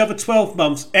been with each other 12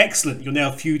 months? Excellent, you're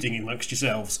now feuding amongst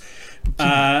yourselves.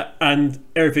 And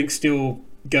everything's still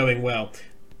going well.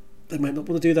 They might not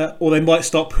want to do that, or they might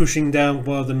start pushing down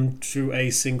one of them to a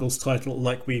singles title,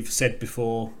 like we've said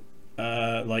before,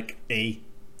 like E.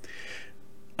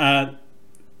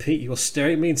 Pete, you're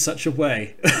staring at me in such a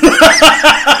way.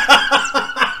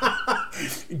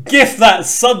 Gift that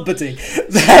somebody.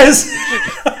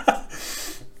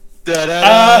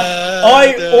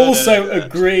 I also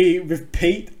agree with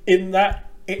Pete in that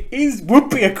it would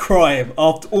be a crime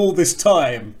after all this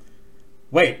time.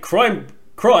 Wait, crime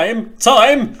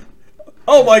time?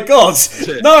 Oh my god!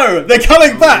 No, they're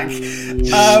coming back.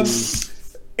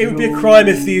 It would be a crime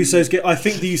if the Usos get. I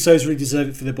think the Usos really deserve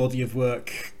it for their body of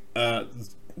work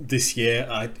this year.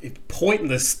 It's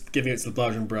pointless giving it to the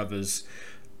Bludgeon Brothers.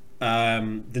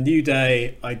 The New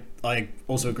Day, I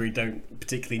also agree, don't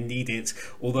particularly need it.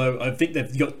 Although I think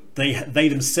they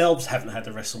themselves haven't had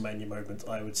a WrestleMania moment,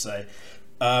 I would say.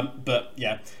 But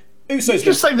yeah, Usos.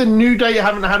 Just say the New Day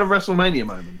haven't had a WrestleMania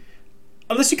moment.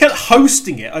 Unless you count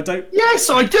hosting it, I don't. Yes,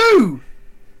 I do.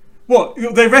 What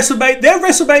their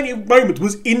WrestleMania moment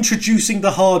was introducing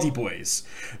the Hardy Boys.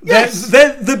 Yes.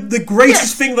 The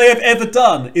greatest thing they have ever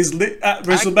done is at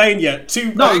WrestleMania.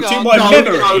 To my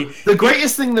memory, no. The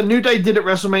greatest thing the New Day did at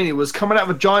WrestleMania was coming out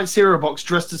of a giant cereal box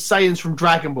dressed as Saiyans from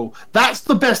Dragon Ball. That's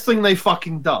the best thing they've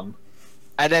fucking done.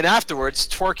 And then afterwards,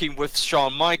 twerking with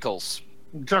Shawn Michaels.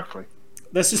 Exactly.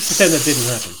 Let's just pretend that didn't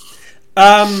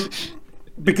happen.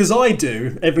 Because I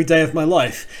do every day of my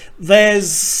life.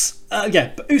 There's but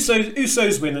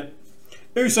Usos win it.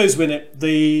 Usos win it.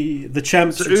 The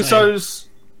champs. So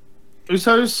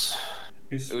Usos.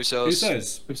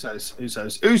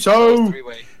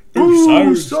 Three-way.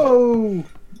 Uso.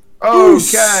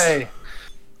 Okay.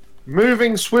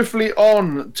 Moving swiftly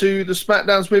on to the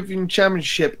SmackDown Women's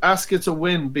Championship. Asuka to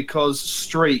win because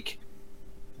streak.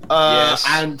 Yes.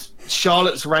 And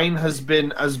Charlotte's reign has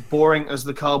been as boring as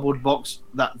the cardboard box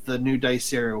that the New Day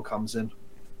cereal comes in.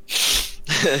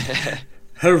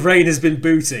 Her reign has been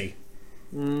booty.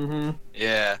 Mm-hmm.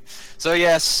 Yeah. So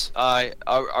yes,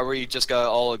 are we just gonna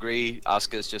all agree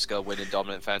Asuka's just gonna win in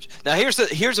dominant fashion? Now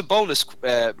here's a bonus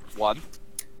one.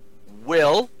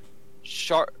 Will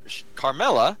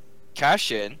Carmella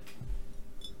cash in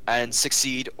and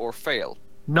succeed or fail?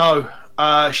 No,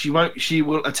 she won't. She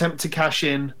will attempt to cash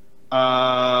in,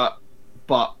 but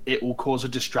it will cause a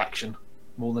distraction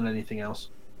more than anything else.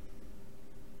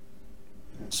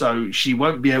 So she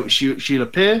won't be able. She'll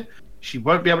appear. She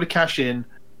won't be able to cash in,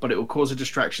 but it will cause a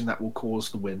distraction that will cause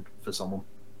the win for someone.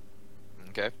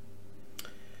 Okay.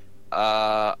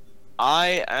 I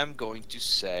am going to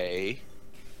say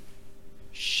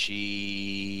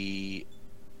she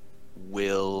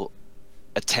will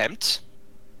attempt.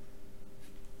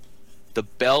 The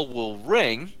bell will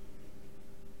ring.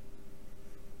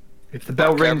 If the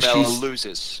bell rings, Carmella she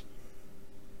loses.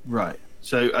 Right.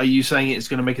 So are you saying it's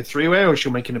going to make a 3-way, or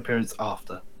she'll make an appearance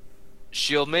after?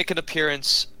 She'll make an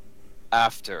appearance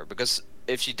after, because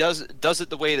if she does it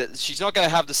the way that she's not going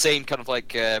to have the same kind of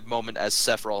like moment as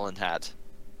Seth Rollins had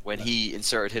when he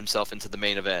inserted himself into the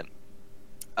main event.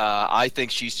 I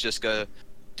think she's just going to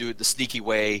do it the sneaky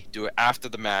way, do it after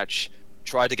the match,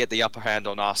 try to get the upper hand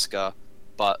on Asuka,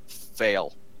 but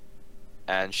fail.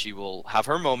 And she will have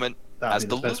her moment as That'd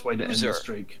be the the best way to end the loser.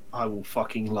 streak. I will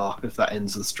fucking laugh if that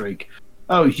ends the streak.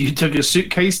 Oh, you took a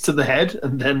suitcase to the head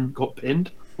and then got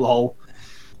pinned? Lol.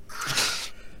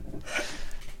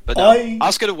 But no,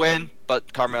 Asuka to win,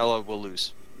 but Carmella will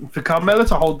lose. For Carmella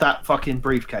to hold that fucking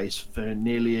briefcase for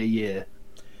nearly a year,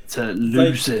 to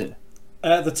lose it.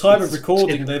 At the time of It's recording,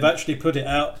 typical. they've actually put it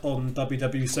out on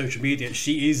WWE social media.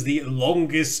 She is the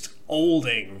longest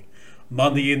holding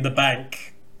Money in the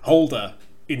Bank holder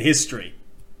in history.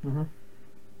 Mm-hmm.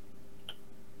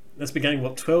 That's been going,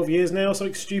 what, 12 years now?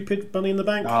 Something stupid, Money in the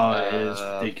Bank? Oh, it is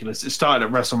ridiculous. It started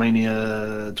at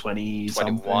WrestleMania 20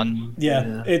 21.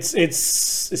 Yeah, it's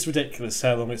ridiculous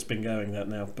how long it's been going that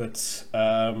now. But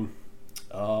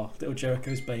little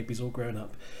Jericho's baby's all grown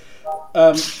up.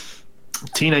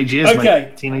 Teenage years, Okay.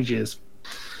 mate. Teenage years.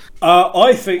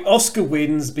 I think Oscar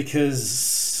wins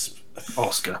because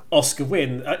Oscar. Oscar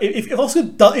win.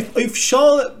 If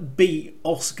Charlotte beat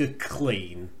Oscar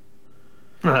clean,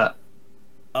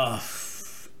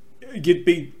 you'd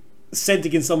be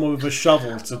sending in someone with a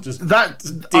shovel to just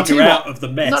dig her out of the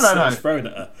mess that was thrown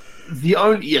at her. The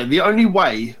only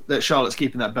way that Charlotte's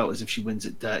keeping that belt is if she wins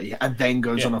it dirty and then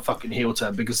goes on a fucking heel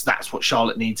turn, because that's what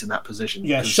Charlotte needs in that position.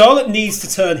 Yeah, Charlotte needs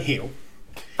to turn heel.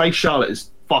 Face Charlotte is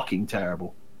fucking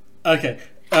terrible. Okay.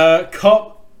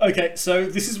 Okay, so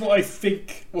this is what I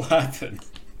think will happen.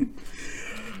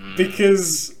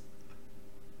 Because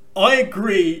I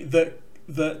agree that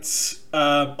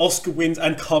Oscar wins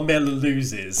and Carmella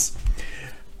loses.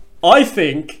 I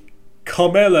think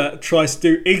Carmella tries to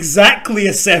do exactly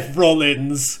a Seth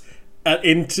Rollins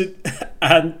and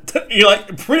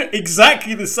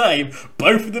exactly the same.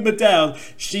 Both of them are down.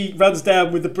 She runs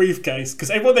down with the briefcase because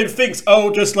everyone then thinks,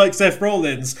 oh, just like Seth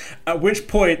Rollins. At which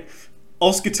point,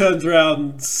 Oscar turns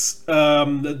around,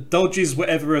 dodges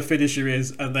whatever her finisher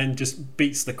is, and then just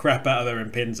beats the crap out of her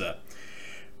and pins her.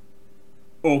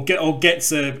 Or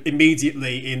gets her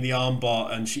immediately in the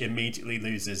armbar, and she immediately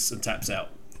loses and taps out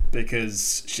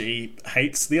because she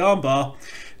hates the armbar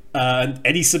and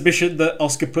any submission that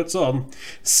Oscar puts on.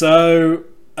 So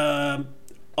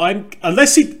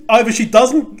unless she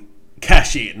doesn't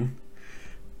cash in,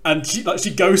 and she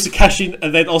goes to cash in,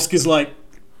 and then Oscar's like,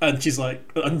 and she's like,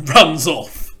 and runs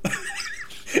off.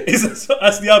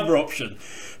 That's the other option.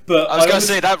 But I was going to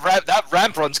say that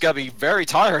ramp run's going to be very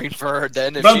tiring for her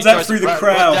then. If runs she out tries through to the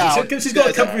crowd. She's got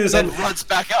to come through the then runs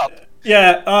back up.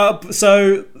 Yeah,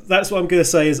 so that's what I'm going to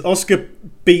say is Oscar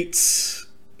beats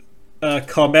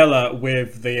Carmella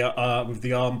with the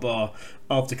armbar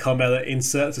after Carmella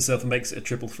inserts herself and makes it a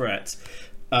triple threat,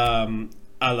 a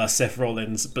la Seth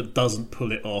Rollins, but doesn't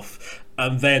pull it off.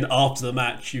 And then after the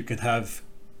match, you can have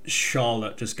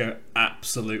Charlotte just go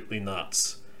absolutely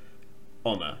nuts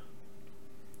on her.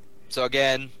 So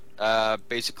again,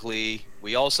 basically,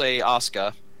 we all say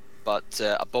Asuka, but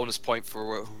a bonus point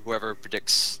for whoever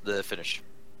predicts the finish.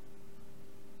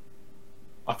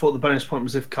 I thought the bonus point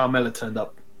was if Carmella turned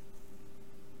up.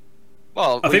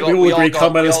 Well, I think we all agree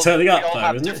Carmella's turning up,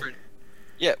 though, isn't it?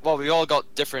 Yeah, well, we all got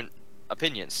different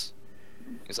opinions.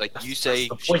 It's like you say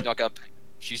she's not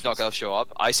gonna show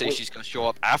up. I say she's gonna show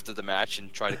up after the match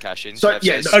and try to cash in. So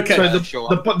yeah, okay. So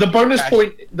the bonus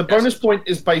point, bonus point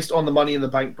is based on the Money in the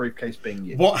Bank briefcase being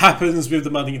used. What happens with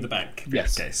the Money in the Bank?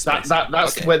 Yes, briefcase, that's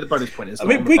Okay. where the bonus point is. I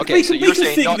mean, we so you're can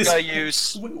saying figure not this. gonna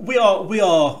use. We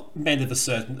are men of a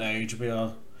certain age. We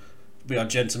are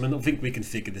gentlemen. I think we can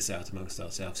figure this out amongst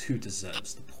ourselves. Who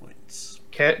deserves the points?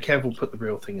 Careful, put the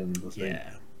real thing in the thing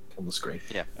on the screen.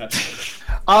 Yeah.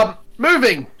 Absolutely.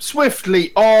 Moving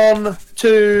swiftly on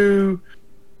to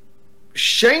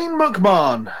Shane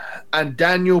McMahon and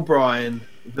Daniel Bryan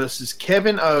versus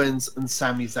Kevin Owens and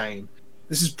Sami Zayn.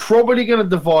 This is probably going to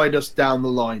divide us down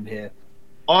the line here.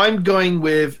 I'm going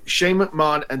with Shane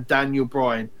McMahon and Daniel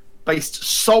Bryan based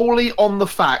solely on the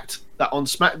fact that on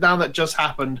SmackDown that just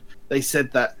happened, they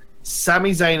said that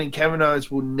Sami Zayn and Kevin Owens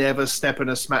will never step in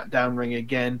a SmackDown ring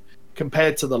again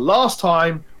compared to the last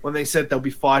time when they said they'll be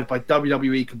fired by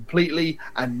WWE completely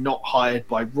and not hired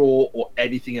by Raw or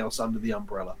anything else under the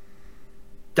umbrella.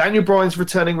 Daniel Bryan's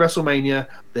returning WrestleMania.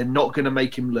 They're not going to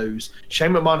make him lose.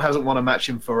 Shane McMahon hasn't won a match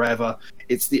in forever.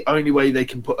 It's the only way they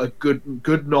can put a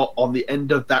good knot on the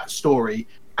end of that story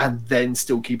and then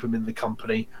still keep him in the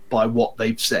company by what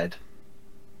they've said.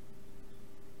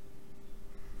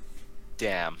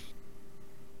 Damn.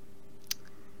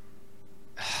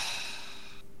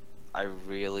 I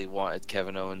really wanted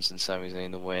Kevin Owens and Sami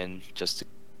Zayn to win just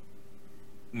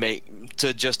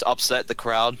to just upset the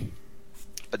crowd.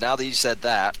 But now that you said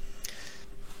that,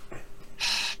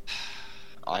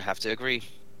 I have to agree.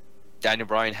 Daniel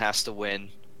Bryan has to win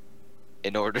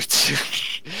in order to.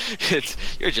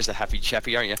 You're just a happy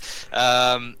chappy, aren't you?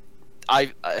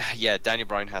 Yeah, Daniel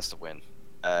Bryan has to win.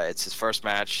 It's his first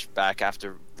match back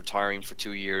after retiring for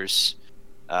 2 years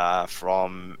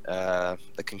from the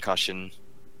concussion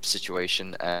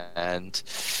situation, and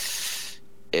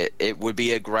it would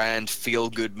be a grand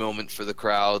feel-good moment for the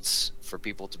crowds, for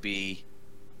people to be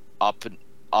up and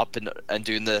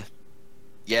doing the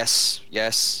yes.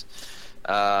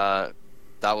 That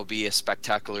would be a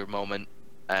spectacular moment.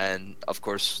 And of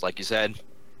course, like you said,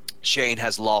 Shane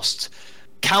has lost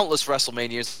countless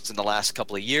WrestleManias in the last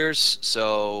couple of years,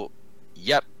 so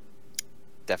yep,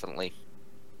 definitely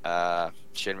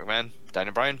Shane McMahon,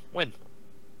 Daniel Bryan, win.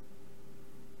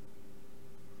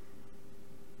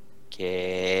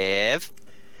 Kev.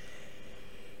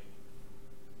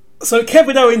 So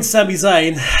Kevin Owens, Sami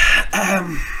Zayn.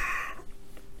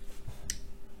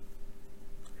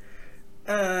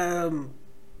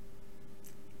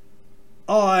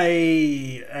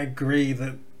 I agree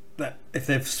that if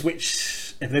they've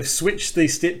switched the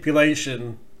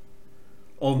stipulation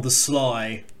on the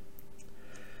sly,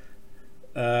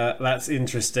 that's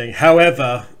interesting.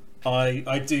 However,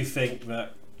 I do think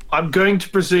that I'm going to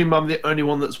presume I'm the only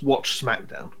one that's watched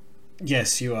SmackDown.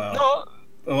 yes, you are. No,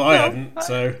 Well, I haven't.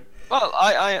 So well,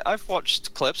 I've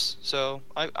watched clips, so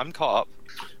I'm caught up.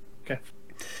 Okay.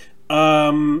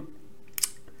 I'm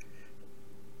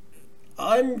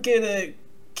gonna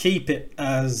keep it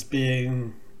as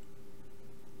being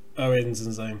Owens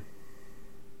and Zayn.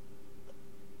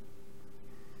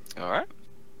 All right.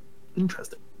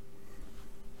 Interesting.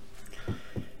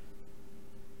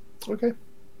 Okay.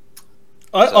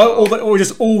 I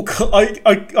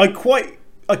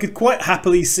could quite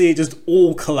happily see it just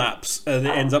all collapse and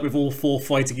it ends up with all four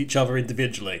fighting each other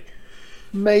individually.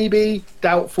 Maybe.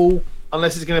 Doubtful.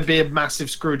 Unless it's going to be a massive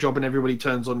screw job and everybody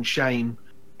turns on Shane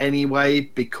anyway,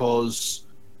 because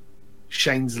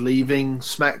Shane's leaving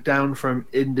SmackDown for an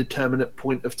indeterminate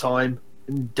point of time,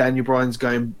 and Daniel Bryan's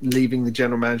leaving the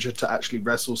general manager to actually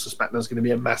wrestle, so SmackDown's going to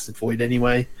be a massive void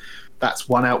anyway. That's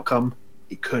one outcome.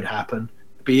 It could happen.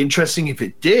 It'd be interesting if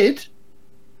it did.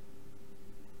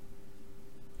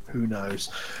 Who knows?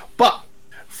 But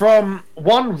from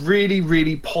one really,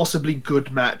 really possibly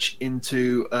good match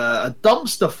into a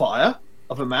dumpster fire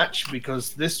of a match,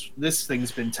 because this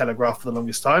thing's been telegraphed for the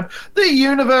longest time, the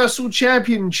Universal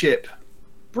Championship.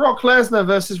 Brock Lesnar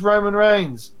versus Roman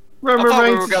Reigns. Roman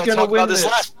Reigns is going to win this.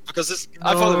 I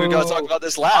thought we were going to talk about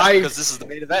this last because this is the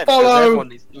main event. Follow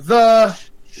the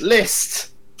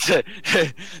list. The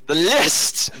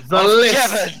list.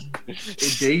 Kevin.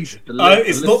 Indeed.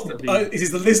 It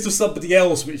is the list of somebody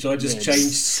else, which I just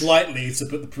changed slightly to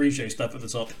put the pre-show stuff at the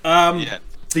top.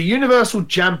 The Universal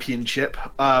Championship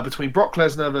between Brock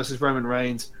Lesnar versus Roman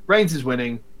Reigns. Reigns is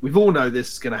winning. We all know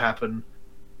this is going to happen.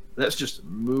 Let's just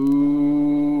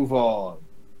move on.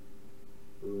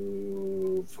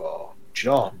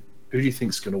 John, who do you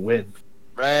think's going to win?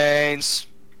 Reigns.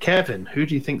 Kevin, who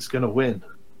do you think's going to win?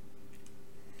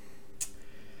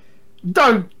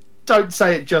 Don't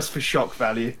say it just for shock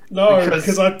value. No,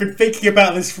 because I've been thinking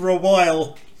about this for a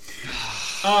while.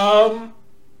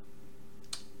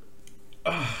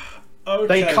 Okay.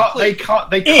 They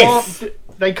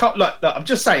can't. Look, I'm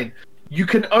just saying. You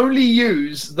can only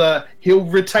use he'll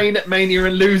retain at Mania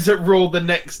and lose at Raw the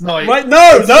next night. Right?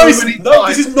 No,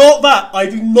 this is not that. I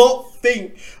do not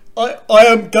think I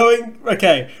am going.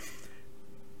 Okay.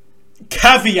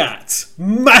 Caveat,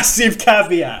 massive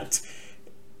caveat.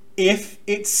 If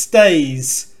it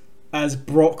stays as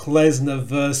Brock Lesnar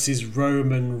versus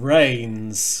Roman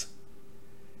Reigns,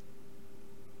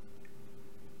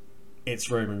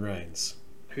 it's Roman Reigns.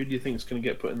 Who do you think is going to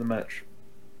get put in the match?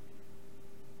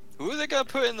 Who are they going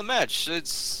to put in the match?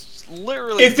 It's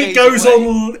literally if it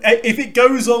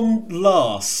goes on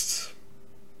last.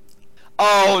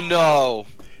 Oh no!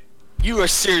 You are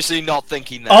seriously not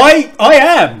thinking that. I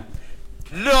am.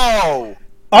 No.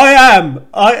 I am.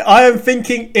 I am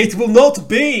thinking it will not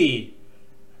be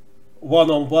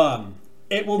 1-on-1.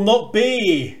 It will not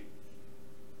be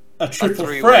a triple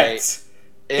three-way. threat.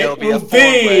 It'll It be a will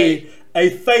four-way. be a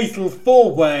fatal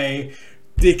 4-way,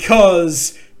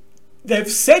 because they've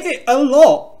said it a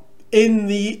lot in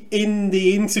the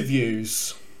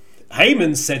interviews.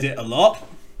 Heyman said it a lot.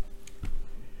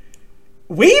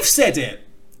 We've said it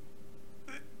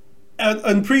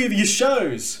on previous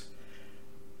shows.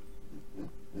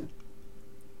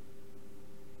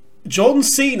 John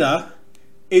Cena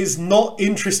is not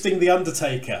interesting The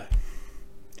Undertaker.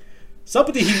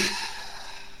 Somebody who...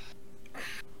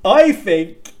 I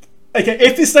think... Okay,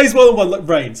 if this stays 1-on-1 like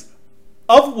Reigns.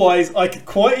 Otherwise, I could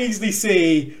quite easily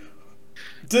see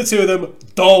the two of them,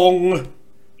 Dong,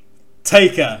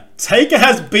 Taker. Taker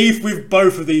has beef with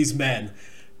both of these men.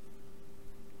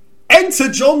 Enter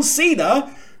John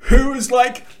Cena, who is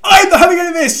like, I'm not having any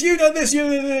of this, you know this, you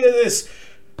know this.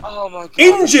 Oh my god.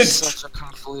 Injured. Such a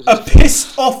convoluted A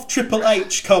pissed off Triple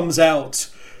H comes out,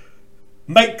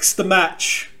 makes the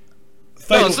match.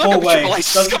 No, Fatal it's not gonna be 4-way. Triple H.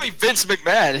 It's gonna be Vince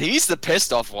McMahon. He's the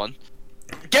pissed off one.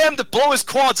 Get him to blow his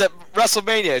quads at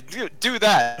WrestleMania. Do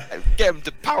that. Get him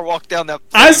to power walk down that.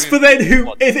 As for then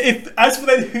who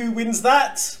wins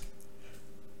that?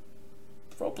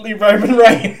 Probably Roman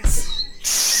Reigns.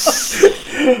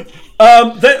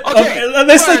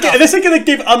 Unless they're gonna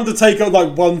give Undertaker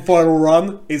like one final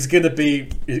run,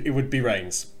 it would be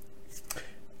Reigns.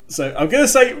 So I'm gonna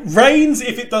say Reigns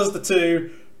if it does the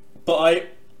two, but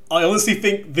I honestly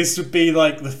think this would be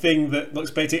like the thing that not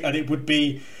expecting, and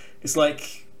it's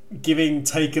like giving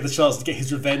Taker the chance to get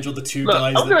his revenge on the two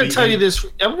guys. I'm going to tell you this.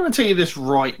 I'm going to tell you this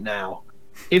right now.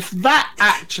 If that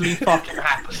actually fucking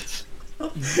happens,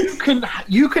 you can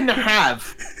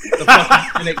have the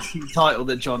fucking NXT title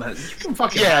that John has. You can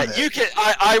fucking have it. You can.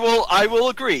 I will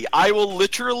agree. I will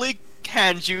literally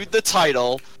hand you the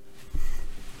title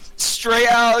straight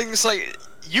out, and it's like,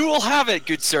 you will have it,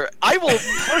 good sir. I will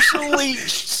personally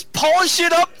polish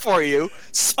it up for you,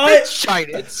 shine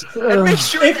it, and make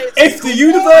sure if the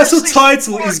Universal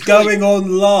title is going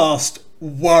on last,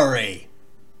 worry.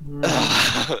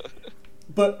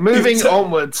 But moving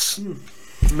onwards,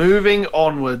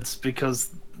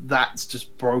 because that's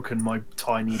just broken my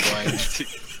tiny brain.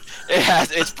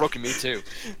 It's broken me too.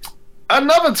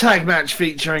 Another tag match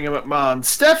featuring a McMahon,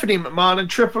 Stephanie McMahon and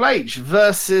Triple H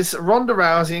versus Ronda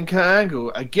Rousey and Kurt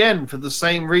Angle. Again, for the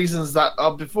same reasons that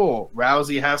are before.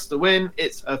 Rousey has to win.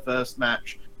 It's her first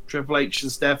match. Triple H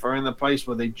and Steph are in the place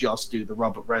where they just do the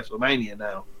rub at WrestleMania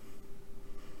now.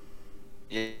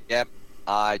 Yep,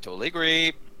 I totally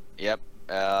agree. Yep.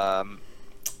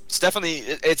 Stephanie,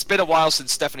 it's been a while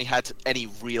since Stephanie had any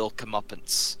real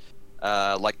comeuppance.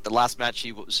 Like the last match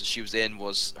she was in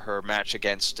was her match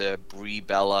against Brie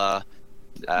Bella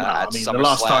at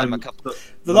SummerSlam.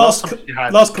 The last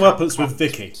comeuppance with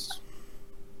Vicky.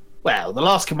 Well, the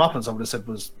last comeuppance I would have said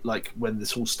was like when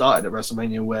this all started at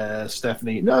WrestleMania, where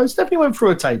Stephanie went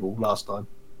through a table last time.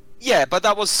 Yeah, but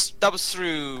that was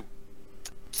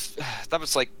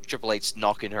like Triple H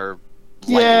knocking her.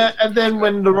 Yeah, and then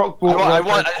when The Rock brought I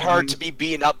wanted her to be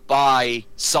beaten up by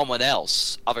someone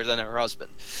else other than her husband.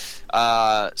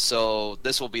 So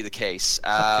this will be the case.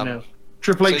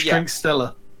 Triple H drinks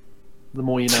Stella. The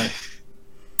more you know.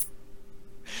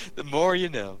 The more you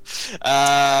know.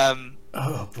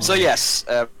 So yes,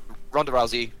 Ronda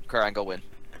Rousey, Kurt Angle win.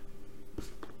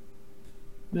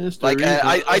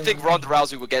 I think Ronda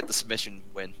Rousey will get the submission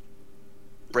win,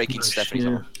 breaking Stephanie's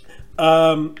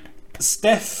arm.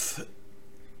 Steph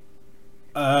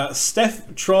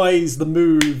tries the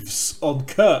moves on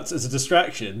Kurt as a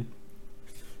distraction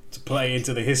to play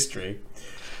into the history.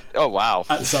 Oh wow!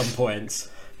 At some point,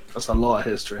 that's a lot of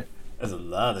history. There's a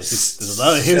lot of history.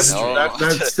 There's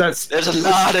a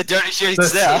lot of dirty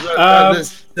shades there.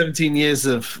 There's 17 years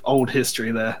of old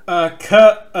history there.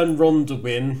 Kurt and Ronda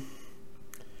win.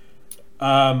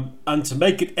 And to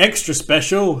make it extra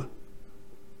special,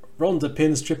 Ronda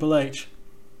pins Triple H.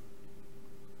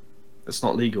 It's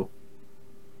not legal.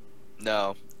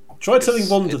 No. Try telling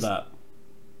Ronda that.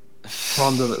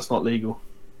 Ronda, that's not legal.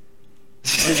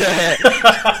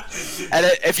 And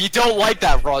if you don't like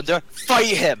that, Ronda, fight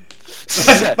him.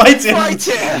 Fight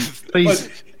him.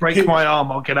 Please break my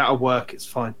arm. I'll get out of work. It's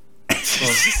fine.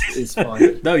 It's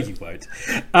fine. No, you won't.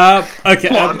 Okay.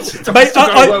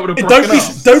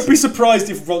 Don't be surprised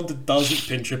if Ronda doesn't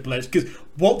pin Triple H, because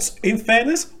what's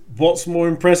more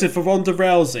impressive for Ronda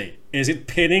Rousey? Is it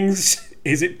pinning?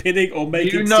 Is it pinning or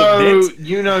making submit?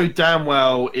 You know damn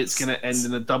well it's going to end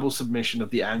in a double submission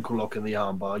of the ankle lock and the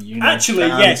armbar. Yes.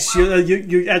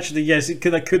 Yes. It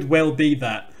could well be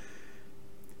that.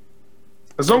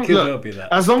 As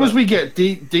long as we get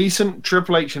decent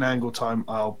Triple H and Angle time,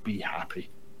 I'll be happy.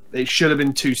 It should have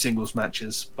been 2 singles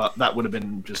matches, but that would have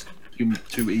been just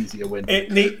too easy a win.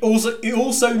 It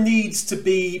also needs to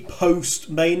be post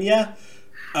Mania.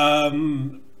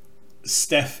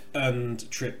 Steph and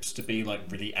Trips to be like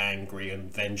really angry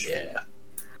and vengeful.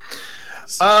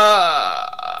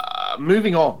 Yeah.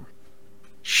 Moving on.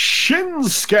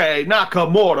 Shinsuke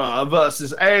Nakamura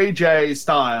versus AJ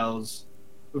Styles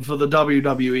for the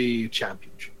WWE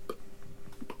Championship.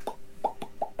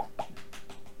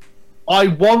 I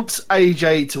want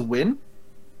AJ to win.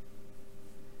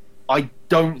 I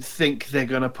don't think they're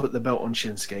going to put the belt on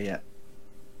Shinsuke yet.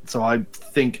 So I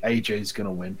think AJ's going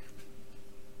to win.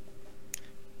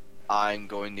 I'm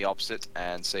going the opposite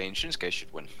and saying Shinsuke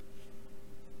should win.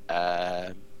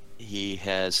 He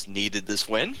has needed this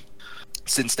win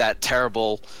since that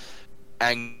terrible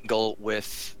angle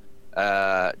with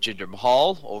Jinder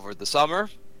Mahal over the summer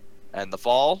and the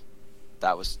fall.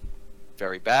 That was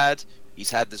very bad. He's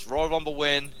had this Royal Rumble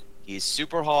win. He's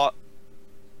super hot.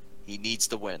 He needs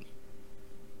to win.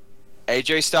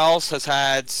 AJ Styles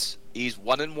he's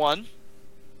 1-1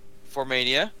 for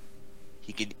Mania.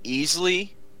 He can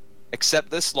easily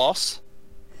accept this loss,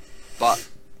 but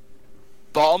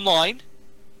bottom line,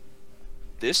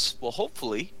 this will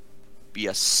hopefully be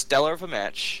a stellar of a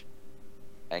match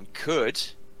and could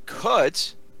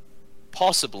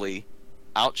possibly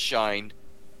outshine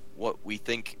what we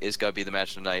think is going to be the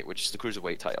match tonight, which is the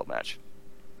Cruiserweight title match.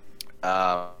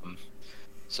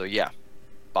 So yeah,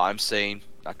 but I'm saying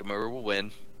Nakamura will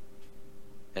win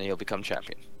and he'll become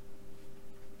champion.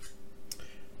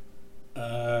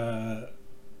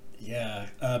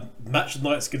 Match of the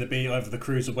night's going to be either the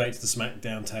Cruiserweight to the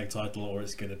SmackDown Tag Title, or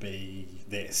it's going to be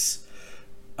this.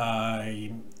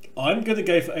 I'm going to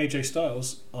go for AJ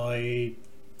Styles.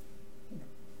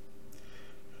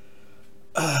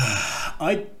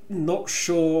 I'm not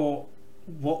sure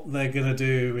what they're going to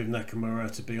do with Nakamura,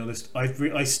 to be honest.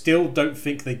 I still don't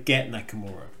think they get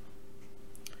Nakamura.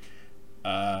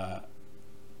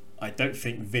 I don't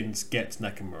think Vince gets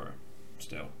Nakamura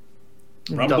still.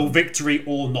 Rumble victory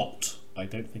or not, I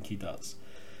don't think he does.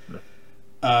 No.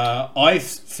 I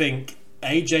think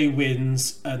AJ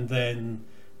wins, and then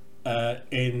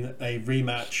in a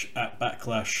rematch at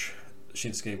Backlash,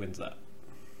 Shinsuke wins that.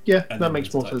 Yeah, that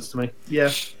makes more sense to me.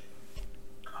 Yeah.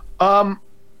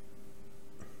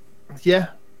 Yeah.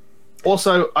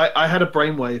 Also, I had a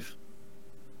brainwave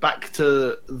back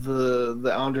to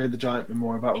the Andre the Giant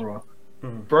Memorial Battle Royal.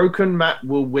 Mm. Broken Matt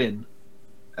will win,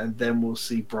 and then we'll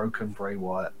see Broken Bray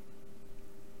Wyatt.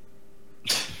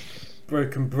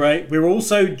 Broken Bray. We're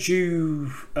also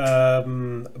due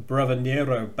Brother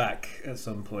Nero back at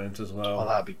some point as well. Oh,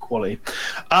 that'd be quality.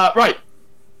 Right.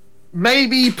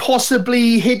 Maybe,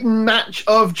 possibly, hidden match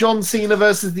of John Cena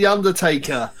versus The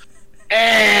Undertaker.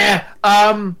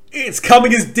 It's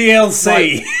coming as DLC.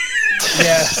 Right.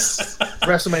 Yes.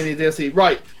 WrestleMania DLC.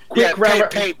 Right. Quick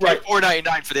round. Pay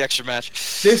 $4.99 for the extra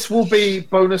match. This will be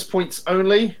bonus points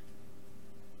only.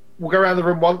 We'll go around the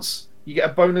room once. You get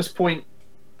a bonus point,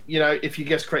 if you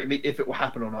guess correctly, if it will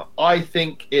happen or not. I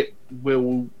think it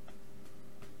will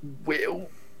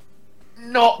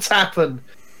not happen.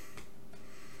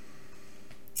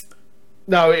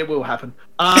 No, it will happen.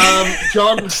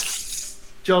 John,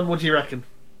 what do you reckon?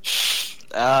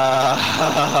 Will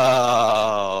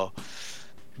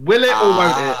it or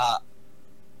won't it?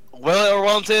 Will it or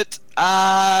won't it?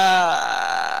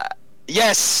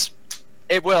 Yes,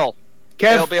 it will.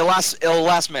 Kev? It'll be last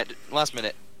minute.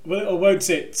 Will it or won't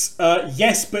it?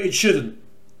 Yes, but it shouldn't.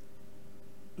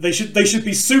 They should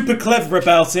be super clever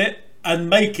about it and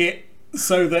make it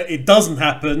so that it doesn't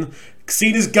happen.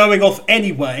 Cena's going off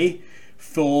anyway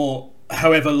for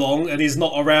however long, and he's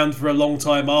not around for a long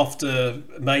time after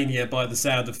Mania by the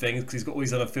sound of things, because he's got all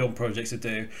these other film projects to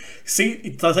do. See,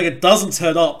 it doesn't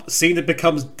turn up, Cena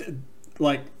becomes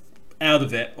out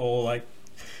of it, or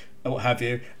what have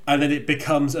you, and then it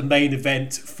becomes a main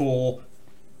event for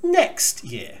next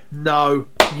year. No,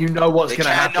 you know what's going to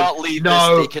happen. They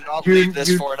cannot leave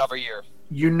this for another year.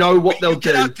 You know what they'll do.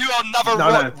 You cannot do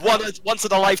another once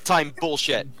in a lifetime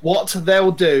bullshit. What they'll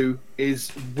do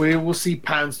is we will see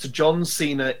pans to John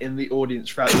Cena in the audience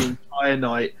throughout the entire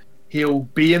night. He'll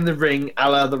be in the ring,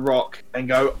 a la The Rock, and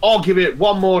go, "I'll give it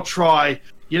one more try.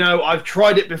 I've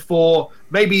tried it before.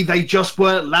 Maybe they just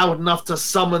weren't loud enough to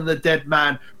summon the dead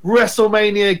man.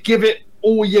 WrestleMania, give it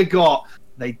all you got."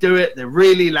 They do it. They're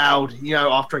really loud,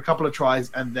 after a couple of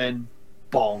tries, and then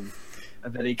bong.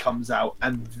 And then he comes out,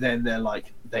 and then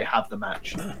they have the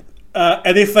match.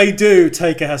 And if they do,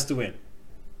 Taker has to win.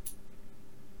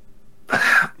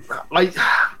 I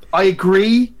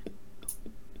agree,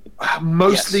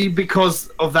 mostly because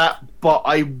of that, but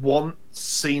I want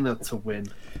Cena to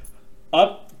win.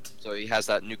 So he has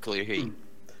that nuclear heat.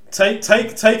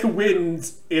 Take a win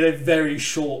in a very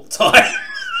short time.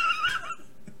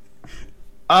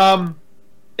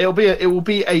 It will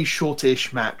be a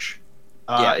shortish match.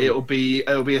 It will be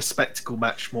a spectacle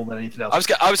match more than anything else.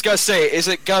 I was gonna say, is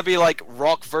it gonna be like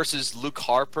Rock versus Luke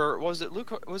Harper? Was it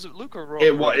Luke or Rock?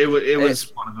 It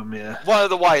was one of them, yeah. One of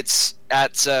the Whites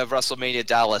at WrestleMania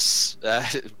Dallas,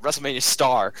 WrestleMania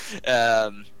Star.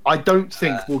 I don't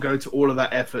think we'll go to all of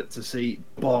that effort to see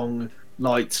bong,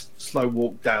 light, slow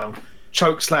walk down,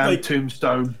 choke slam,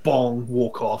 tombstone, bong,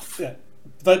 walk off. Yeah.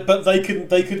 But they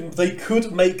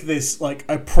could make this like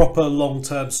a proper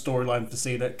long-term storyline for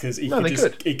Cena, because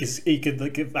he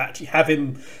could actually have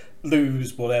him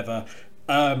lose whatever.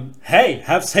 Hey,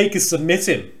 have Taker submit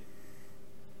him.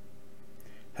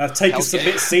 Have Taker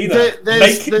submit Cena.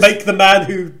 Make the man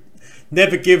who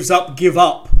never gives up give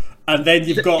up, and then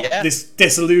you've got this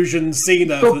disillusioned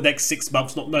Cena for the next 6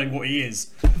 months, not knowing what he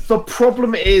is. The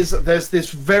problem is there's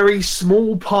this very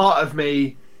small part of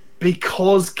me,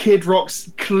 because Kid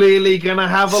Rock's clearly gonna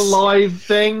have a live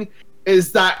thing,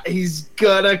 is that he's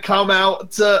gonna come out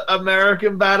to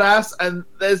American Badass, and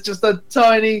there's just a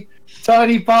tiny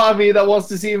part of me that wants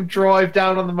to see him drive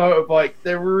down on the motorbike.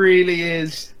 There really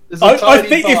is. I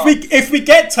think if we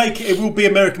get Taker, it will be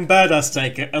American Badass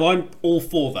Taker, and I'm all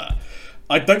for that.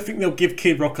 I don't think they'll give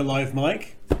Kid Rock a live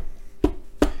mic.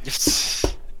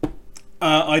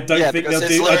 I don't think they'll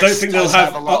do. I don't think they'll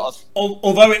have.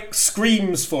 Although it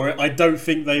screams for it, I don't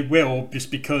think they will. Just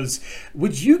because,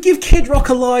 would you give Kid Rock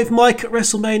a live mic at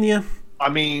WrestleMania? I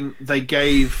mean, they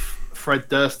gave Fred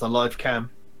Durst a live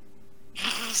cam.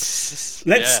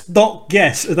 Let's not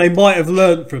guess. They might have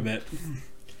learned from it.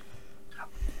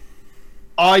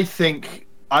 I think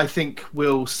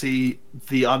we'll see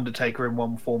the Undertaker in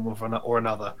one form or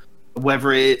another,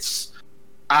 whether it's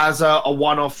as a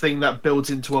one-off thing that builds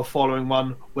into a following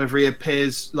one, whether he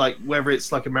appears whether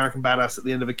it's like American Badass at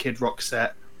the end of a Kid Rock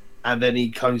set, and then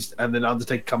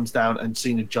Undertaker comes down and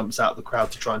Cena jumps out of the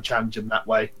crowd to try and challenge him that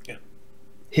way. Yeah.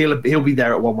 He'll be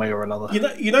there at one way or another.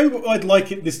 You know what I'd like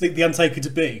the Undertaker to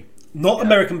be? Not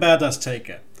American Badass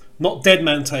Taker, not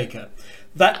Deadman Taker.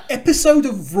 That episode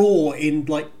of Raw in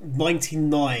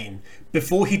 '99,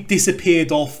 before he disappeared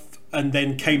off and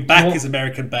then came back as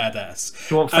American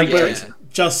Badass. And where it's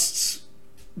just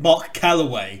Mark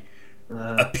Calloway,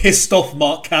 a pissed off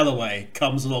Mark Calloway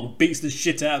comes along, beats the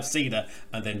shit out of Cena,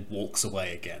 and then walks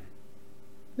away again.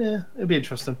 Yeah, it'd be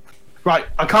interesting. Right,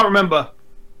 I can't remember.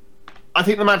 I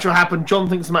think the match will happen. John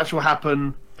thinks the match will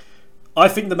happen. I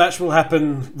think the match will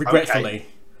happen, regretfully. Okay.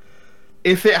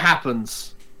 If it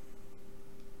happens,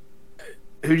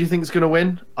 who do you think is going to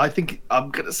win? I think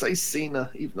I'm going to say Cena,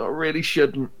 even though I really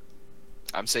shouldn't.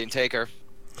 I'm saying Taker.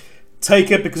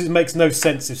 Taker, because it makes no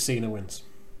sense if Cena wins.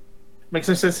 Makes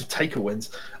no sense if Taker wins.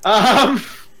 That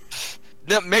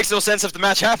makes no sense if the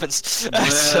match happens.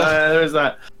 There's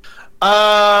that.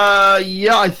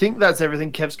 I think that's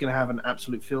everything. Kev's going to have an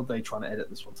absolute field day trying to edit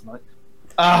this one tonight.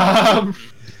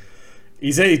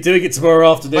 He's doing it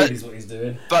tomorrow afternoon, is what he's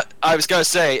doing. But I was going to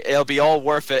say, it'll be all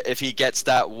worth it if he gets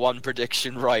that one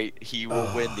prediction right. He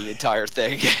will win the entire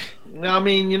thing. I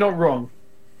mean, you're not wrong.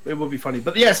 It would be funny.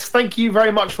 But yes, thank you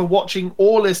very much for watching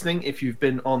or listening if you've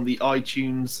been on the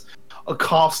iTunes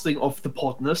casting of the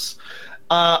podness.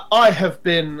 I have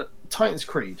been Titans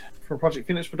Creed from Project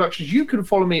Phoenix Productions. You can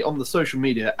follow me on the social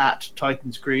media at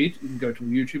Titans Creed. You can go to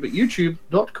YouTube at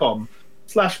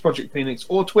youtube.com/Project Phoenix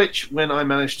or Twitch when I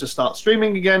manage to start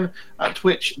streaming again at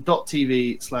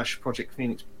twitch.tv/Project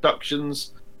Phoenix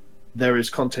Productions. There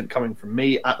is content coming from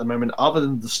me at the moment other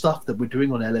than the stuff that we're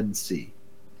doing on LMC.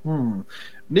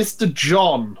 Mr.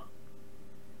 John.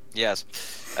 Yes.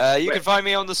 You can find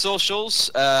me on the socials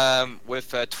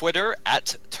with Twitter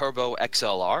at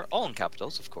TurboXLR, all in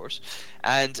capitals, of course.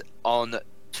 And on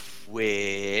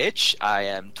Twitch, I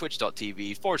am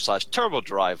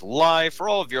twitch.tv/TurboDrive Live for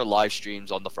all of your live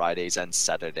streams on the Fridays and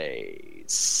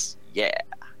Saturdays. Yeah.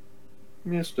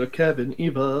 Mr. Kevin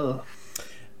Eva.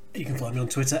 You can find me on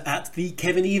Twitter at the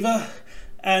Kevin Eva.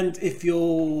 And if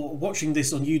you're watching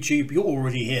this on YouTube, you're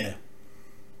already here.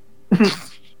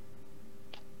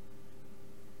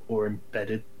 Or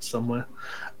embedded somewhere.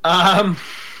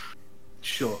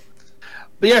 Sure.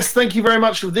 But yes, thank you very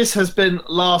much. This has been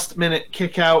Last Minute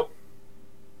Kick Out.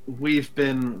 We've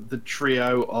been the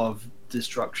trio of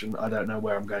destruction. I don't know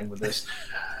where I'm going with this.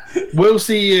 We'll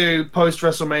see you post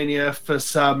WrestleMania for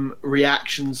some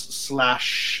reactions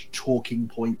 / talking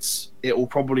points. It will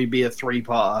probably be a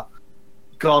 3-parter.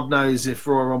 God knows if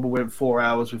Royal Rumble went 4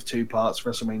 hours with 2 parts,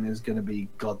 WrestleMania is going to be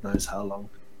God knows how long.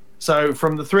 So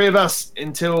from the 3 of us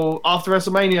until after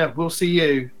WrestleMania, we'll see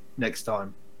you next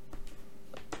time.